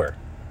anywhere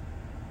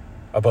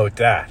about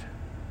that.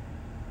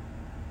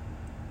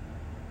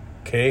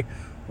 Okay?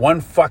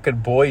 One fucking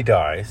boy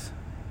dies,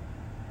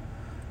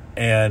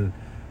 and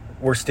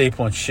we're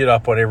stapling shit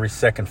up on every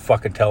second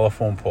fucking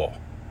telephone pole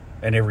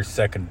and every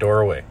second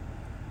doorway.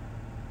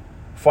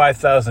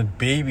 5,000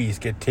 babies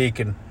get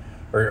taken,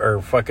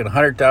 or fucking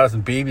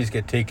 100,000 babies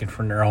get taken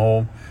from their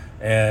home,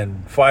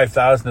 and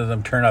 5,000 of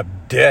them turn up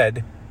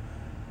dead.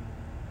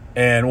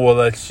 And, well,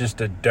 that's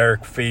just a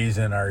dark phase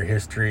in our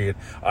history.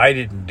 I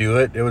didn't do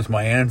it. It was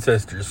my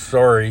ancestors.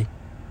 Sorry.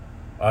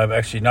 I'm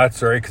actually not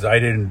sorry because I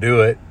didn't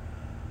do it.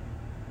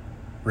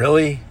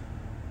 Really?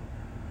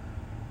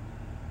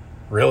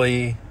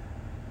 Really?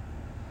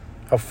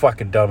 How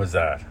fucking dumb is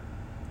that?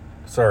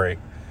 Sorry.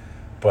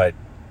 But,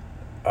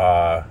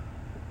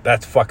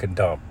 that's fucking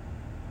dumb.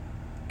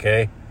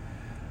 Okay?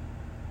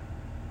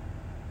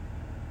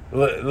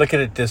 Look at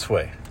it this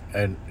way.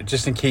 And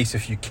just in case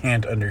if you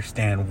can't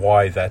understand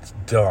why that's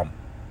dumb.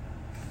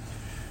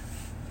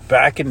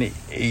 Back in the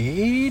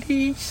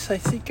 80s, I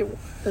think it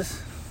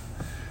was,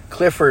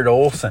 Clifford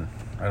Olson.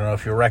 I don't know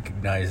if you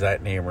recognize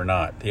that name or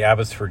not. The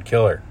Abbotsford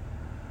Killer.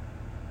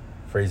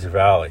 Fraser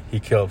Valley. He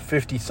killed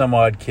 50 some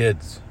odd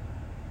kids.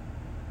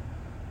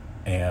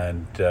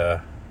 And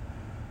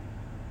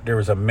there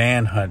was a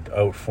manhunt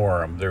out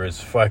for him. There was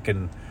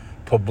fucking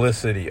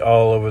publicity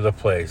all over the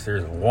place.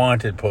 There's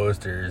wanted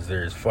posters.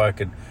 There's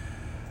fucking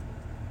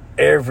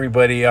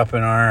everybody up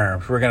in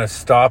arms. We're going to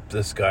stop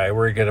this guy.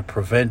 We're going to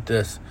prevent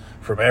this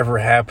from ever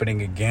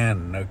happening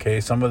again. Okay,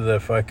 some of the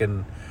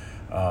fucking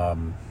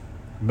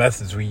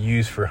methods we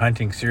use for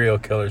hunting serial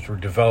killers were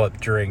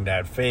developed during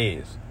that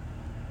phase.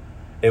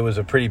 It was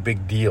a pretty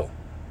big deal.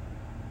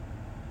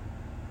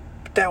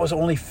 But that was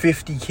only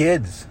 50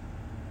 kids.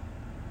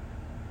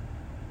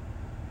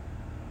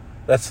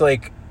 That's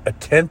like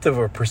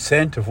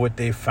 0.1% of what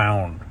they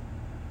found.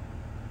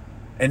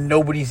 And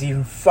nobody's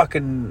even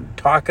fucking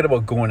talking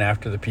about going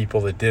after the people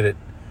that did it,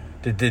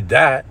 that did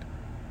that.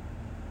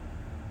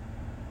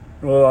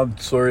 Well, I'm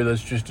sorry,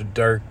 that's just a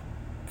dark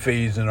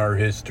phase in our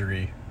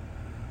history.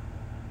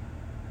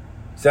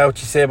 Is that what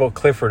you say about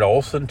Clifford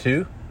Olson,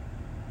 too?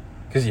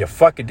 Because you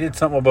fucking did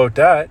something about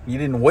that. You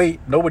didn't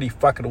wait. Nobody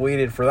fucking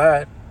waited for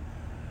that.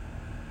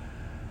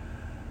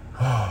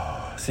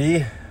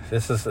 See?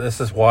 This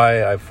is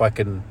why I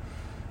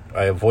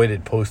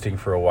avoided posting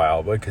for a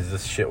while, because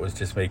this shit was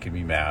just making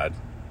me mad.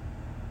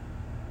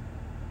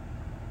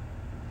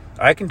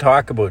 I can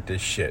talk about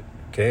this shit,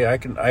 okay? I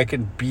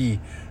can be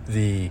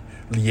the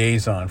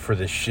liaison for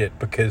this shit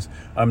because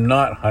I'm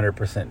not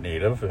 100%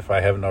 native. If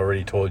I haven't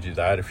already told you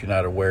that, if you're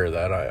not aware of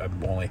that,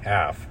 I'm only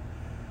half.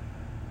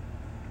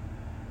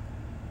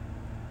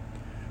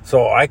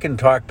 So I can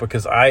talk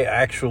because I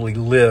actually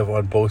live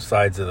on both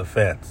sides of the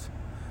fence.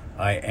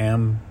 I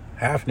am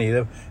half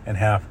native and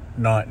half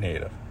not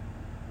native.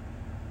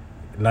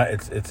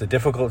 It's a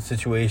difficult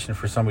situation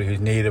for somebody who's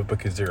native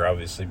because they're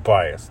obviously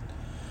biased.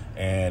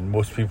 And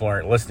most people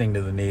aren't listening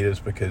to the natives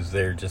because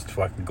they're just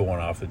fucking going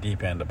off the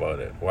deep end about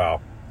it.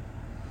 Wow.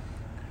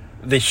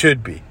 They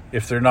should be.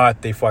 If they're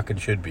not, they fucking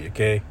should be,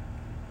 okay?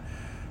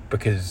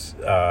 Because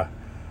the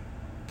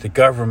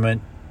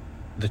government,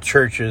 the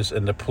churches,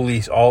 and the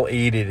police all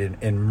aided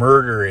in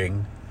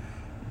murdering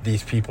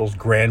these people's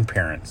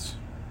grandparents.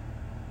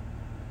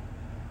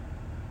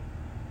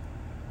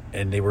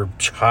 And they were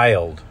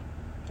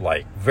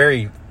child-like.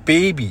 Very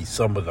baby,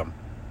 some of them.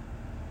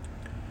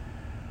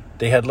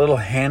 They had little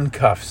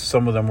handcuffs.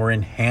 Some of them were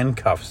in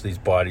handcuffs, these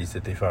bodies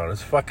that they found.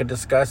 It's fucking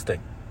disgusting.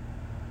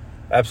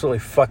 Absolutely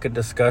fucking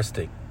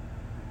disgusting.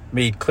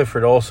 Made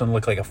Clifford Olson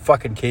look like a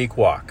fucking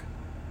cakewalk.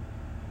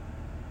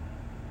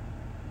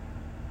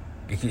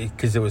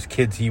 Because it was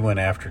kids he went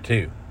after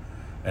too.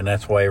 And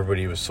that's why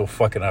everybody was so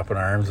fucking up in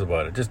arms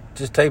about it.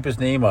 Just type his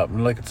name up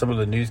and look at some of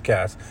the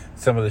newscasts.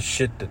 Some of the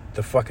shit,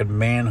 the fucking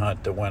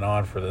manhunt that went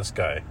on for this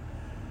guy.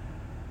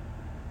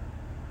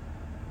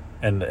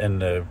 And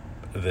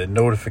the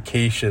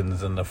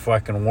notifications and the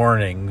fucking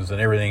warnings and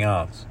everything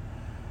else.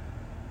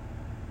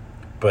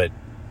 But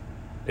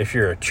if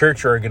you're a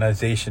church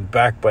organization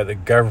backed by the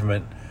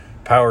government,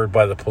 powered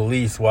by the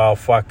police, well,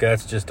 fuck,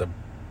 that's just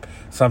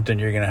something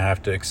you're going to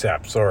have to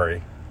accept.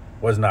 Sorry.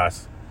 Wasn't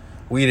us.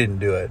 We didn't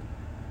do it.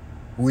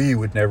 We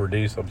would never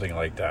do something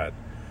like that.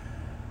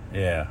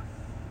 Yeah.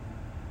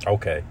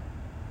 Okay.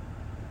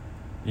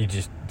 You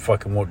just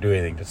fucking won't do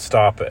anything to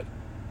stop it.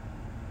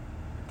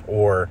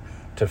 Or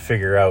to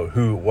figure out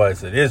who it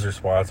was that is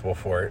responsible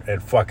for it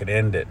and fucking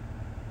end it.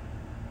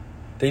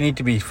 They need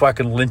to be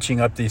fucking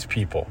lynching up these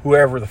people.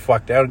 Whoever the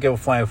fuck. I don't give a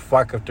flying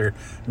fuck if they're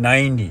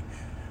 90.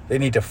 They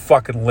need to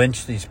fucking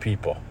lynch these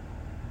people.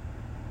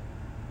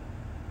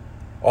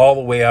 All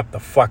the way up the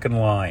fucking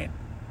line.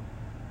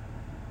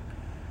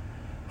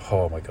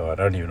 Oh my God.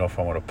 I don't even know if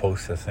I want to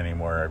post this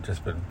anymore.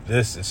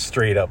 This is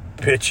straight up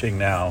bitching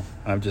now.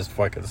 I'm just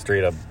fucking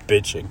straight up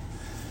bitching.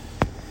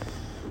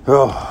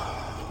 Oh.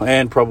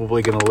 And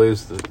probably going to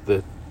lose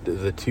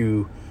the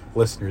two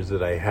listeners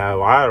that I have.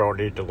 I don't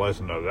need to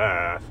listen to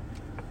that.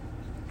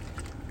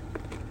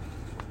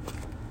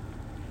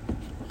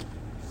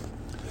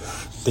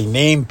 They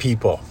name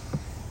people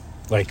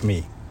like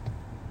me.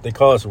 They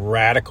call us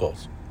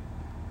radicals.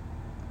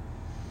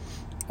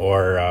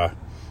 Or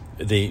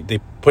they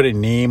put a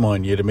name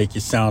on you to make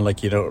you sound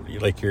like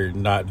you're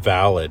not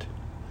valid.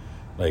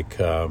 Like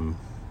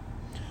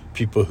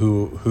people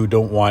who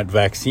don't want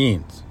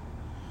vaccines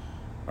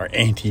are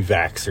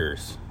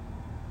anti-vaxxers.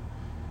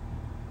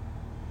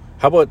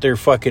 How about they're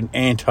fucking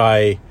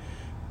anti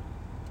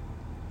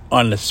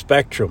on the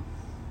spectrum?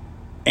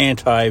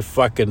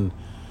 Anti-fucking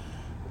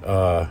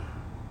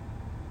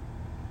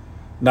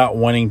not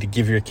wanting to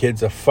give your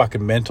kids a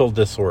fucking mental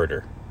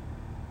disorder.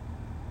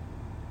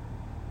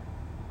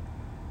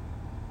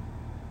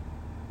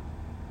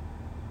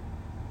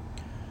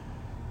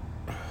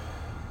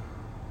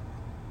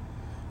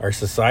 Our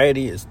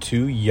society is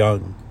too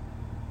young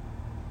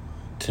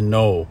to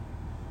know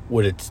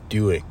what it's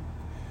doing.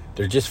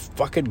 They're just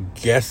fucking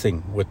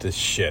guessing with this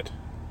shit.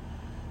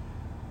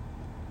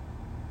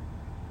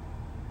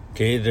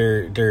 Okay,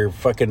 they're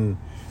fucking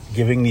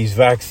giving these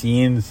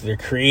vaccines. They're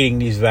creating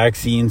these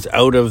vaccines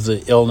out of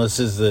the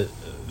illnesses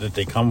that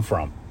they come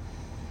from,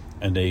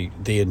 and they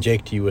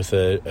inject you with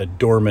a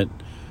dormant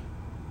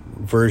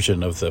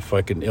version of the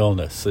fucking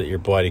illness so that your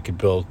body could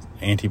build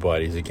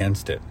antibodies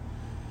against it,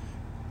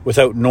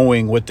 without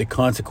knowing what the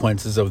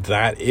consequences of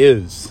that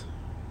is,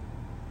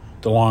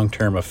 the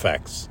long-term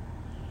effects.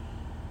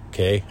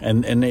 Okay,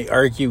 and they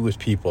argue with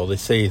people. They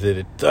say that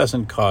it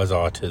doesn't cause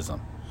autism.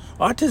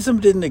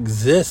 Autism didn't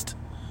exist.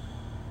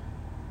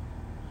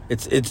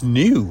 It's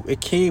new.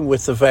 It came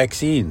with the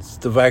vaccines,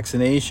 the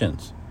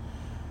vaccinations.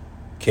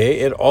 Okay,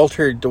 it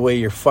altered the way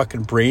your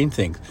fucking brain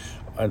thinks.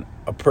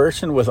 A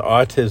person with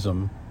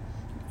autism,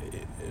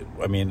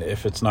 I mean,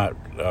 if it's not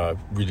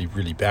really,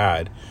 really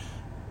bad,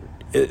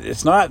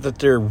 it's not that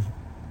they're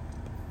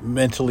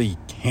mentally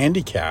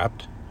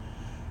handicapped.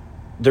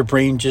 Their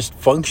brain just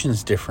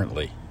functions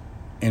differently.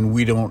 And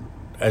we don't,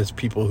 as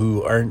people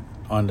who aren't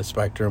on the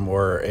spectrum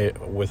or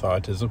with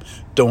autism,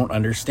 don't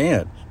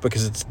understand,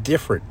 because it's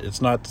different.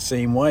 It's not the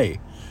same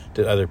way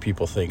that other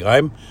people think.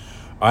 I'm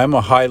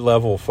a high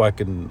level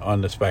fucking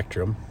on the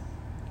spectrum.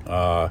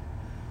 And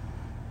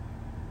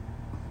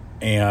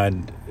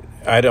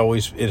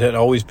it had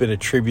always been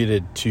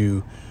attributed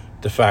to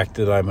the fact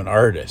that I'm an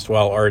artist.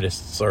 Well,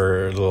 artists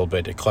are a little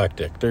bit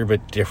eclectic. They're a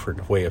bit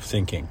different way of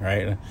thinking,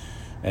 right?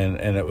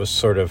 And it was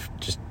sort of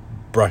just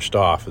brushed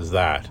off as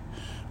that.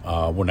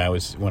 When I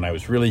was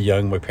really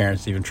young, my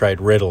parents even tried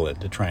Ritalin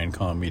to try and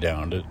calm me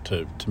down,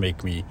 to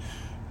make me,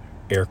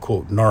 air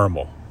quote,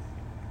 normal.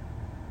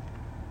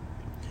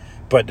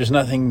 But there's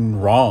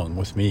nothing wrong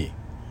with me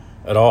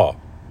at all.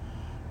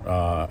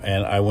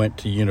 And I went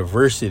to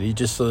university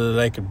just so that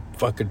I could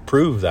fucking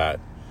prove that.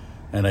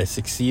 And I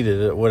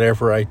succeeded at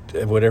whatever I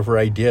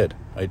did.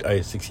 I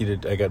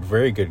succeeded. I got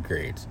very good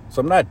grades. So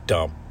I'm not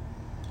dumb.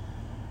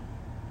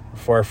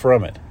 Far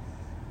from it.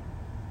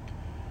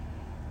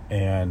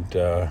 And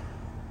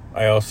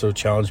I also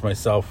challenged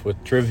myself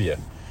with trivia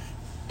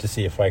to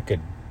see if I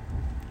could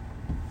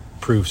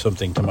prove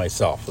something to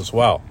myself as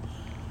well.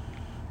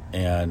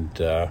 And,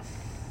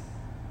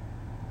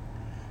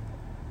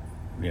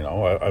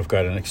 I've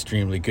got an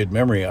extremely good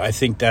memory. I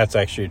think that's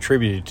actually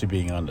attributed to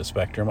being on the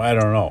spectrum. I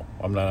don't know.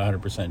 I'm not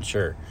 100%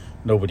 sure.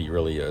 Nobody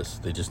really is.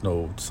 They just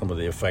know some of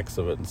the effects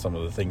of it and some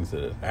of the things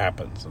that it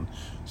happens and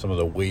some of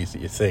the ways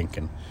that you think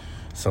and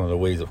some of the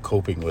ways of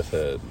coping with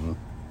it. And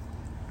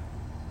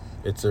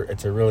it's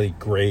a really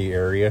gray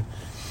area.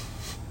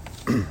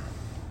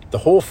 The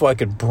whole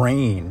fucking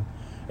brain.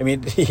 I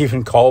mean, they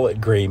even call it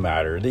gray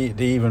matter.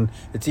 It's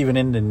even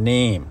in the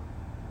name.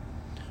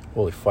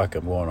 Holy fuck,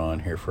 I'm going on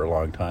here for a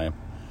long time.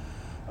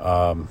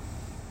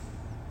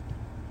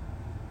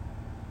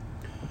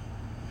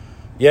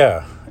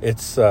 Yeah,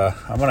 it's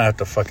I'm gonna have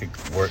to fucking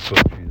go through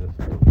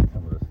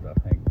some of this stuff.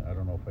 I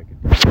don't know if I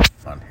could do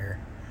this on here.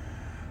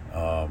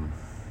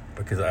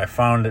 Because I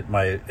found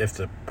that if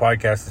the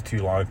podcast is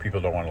too long, people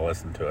don't want to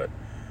listen to it.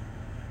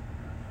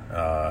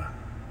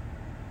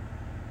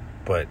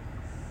 But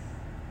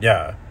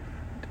yeah,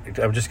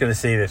 I'm just going to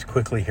say this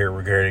quickly here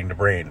regarding the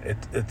brain.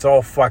 It's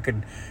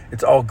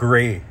all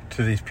gray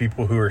to these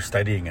people who are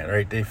studying it,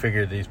 right? They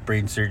figure these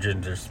brain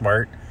surgeons are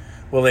smart.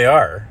 Well, they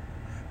are,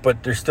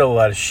 but there's still a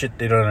lot of shit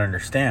they don't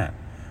understand.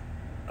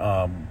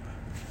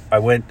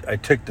 I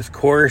took this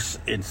course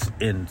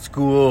in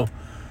school.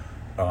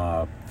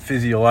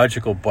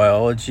 Physiological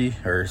biology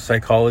or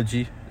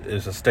psychology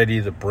is a study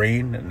of the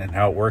brain and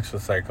how it works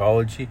with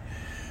psychology.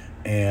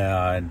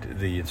 And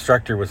the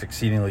instructor was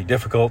exceedingly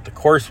difficult. The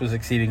course was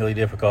exceedingly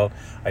difficult.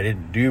 I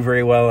didn't do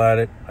very well at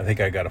it. I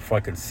think I got a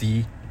fucking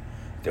C.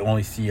 The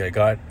only C I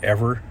got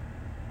ever.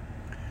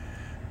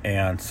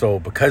 And so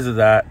because of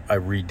that, I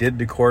redid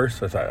the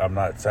course. I thought, I'm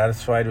not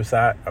satisfied with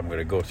that. I'm going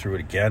to go through it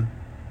again.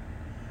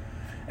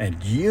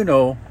 And you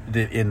know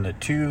that in the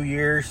 2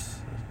 years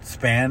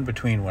span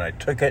between when I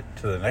took it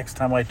to the next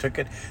time I took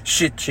it,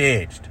 shit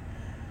changed.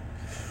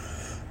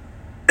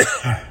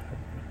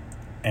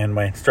 And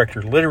my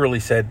instructor literally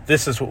said,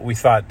 this is what we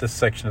thought this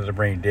section of the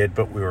brain did,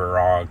 but we were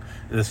wrong.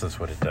 This is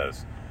what it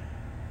does.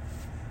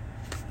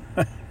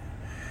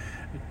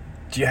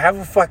 Do you have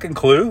a fucking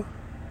clue?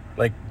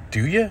 Like,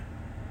 do you?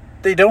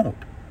 They don't.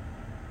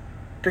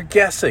 They're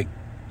guessing.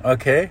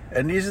 Okay?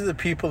 And these are the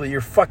people that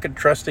you're fucking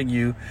trusting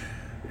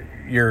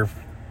your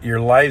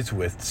lives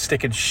with,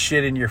 sticking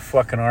shit in your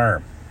fucking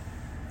arm.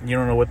 You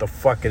don't know what the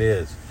fuck it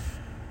is.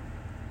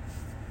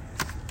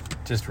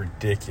 Just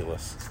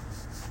ridiculous.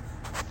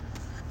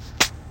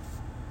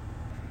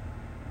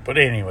 But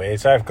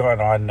anyways, I've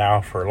gone on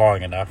now for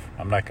long enough.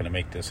 I'm not going to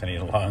make this any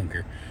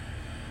longer.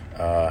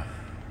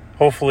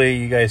 Hopefully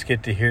you guys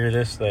get to hear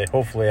this.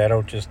 Hopefully I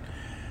don't just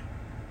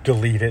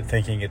delete it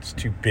thinking it's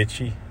too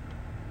bitchy.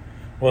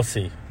 We'll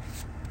see.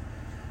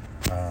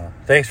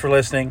 Thanks for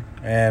listening,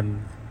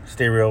 and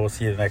stay real. We'll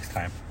see you the next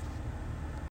time.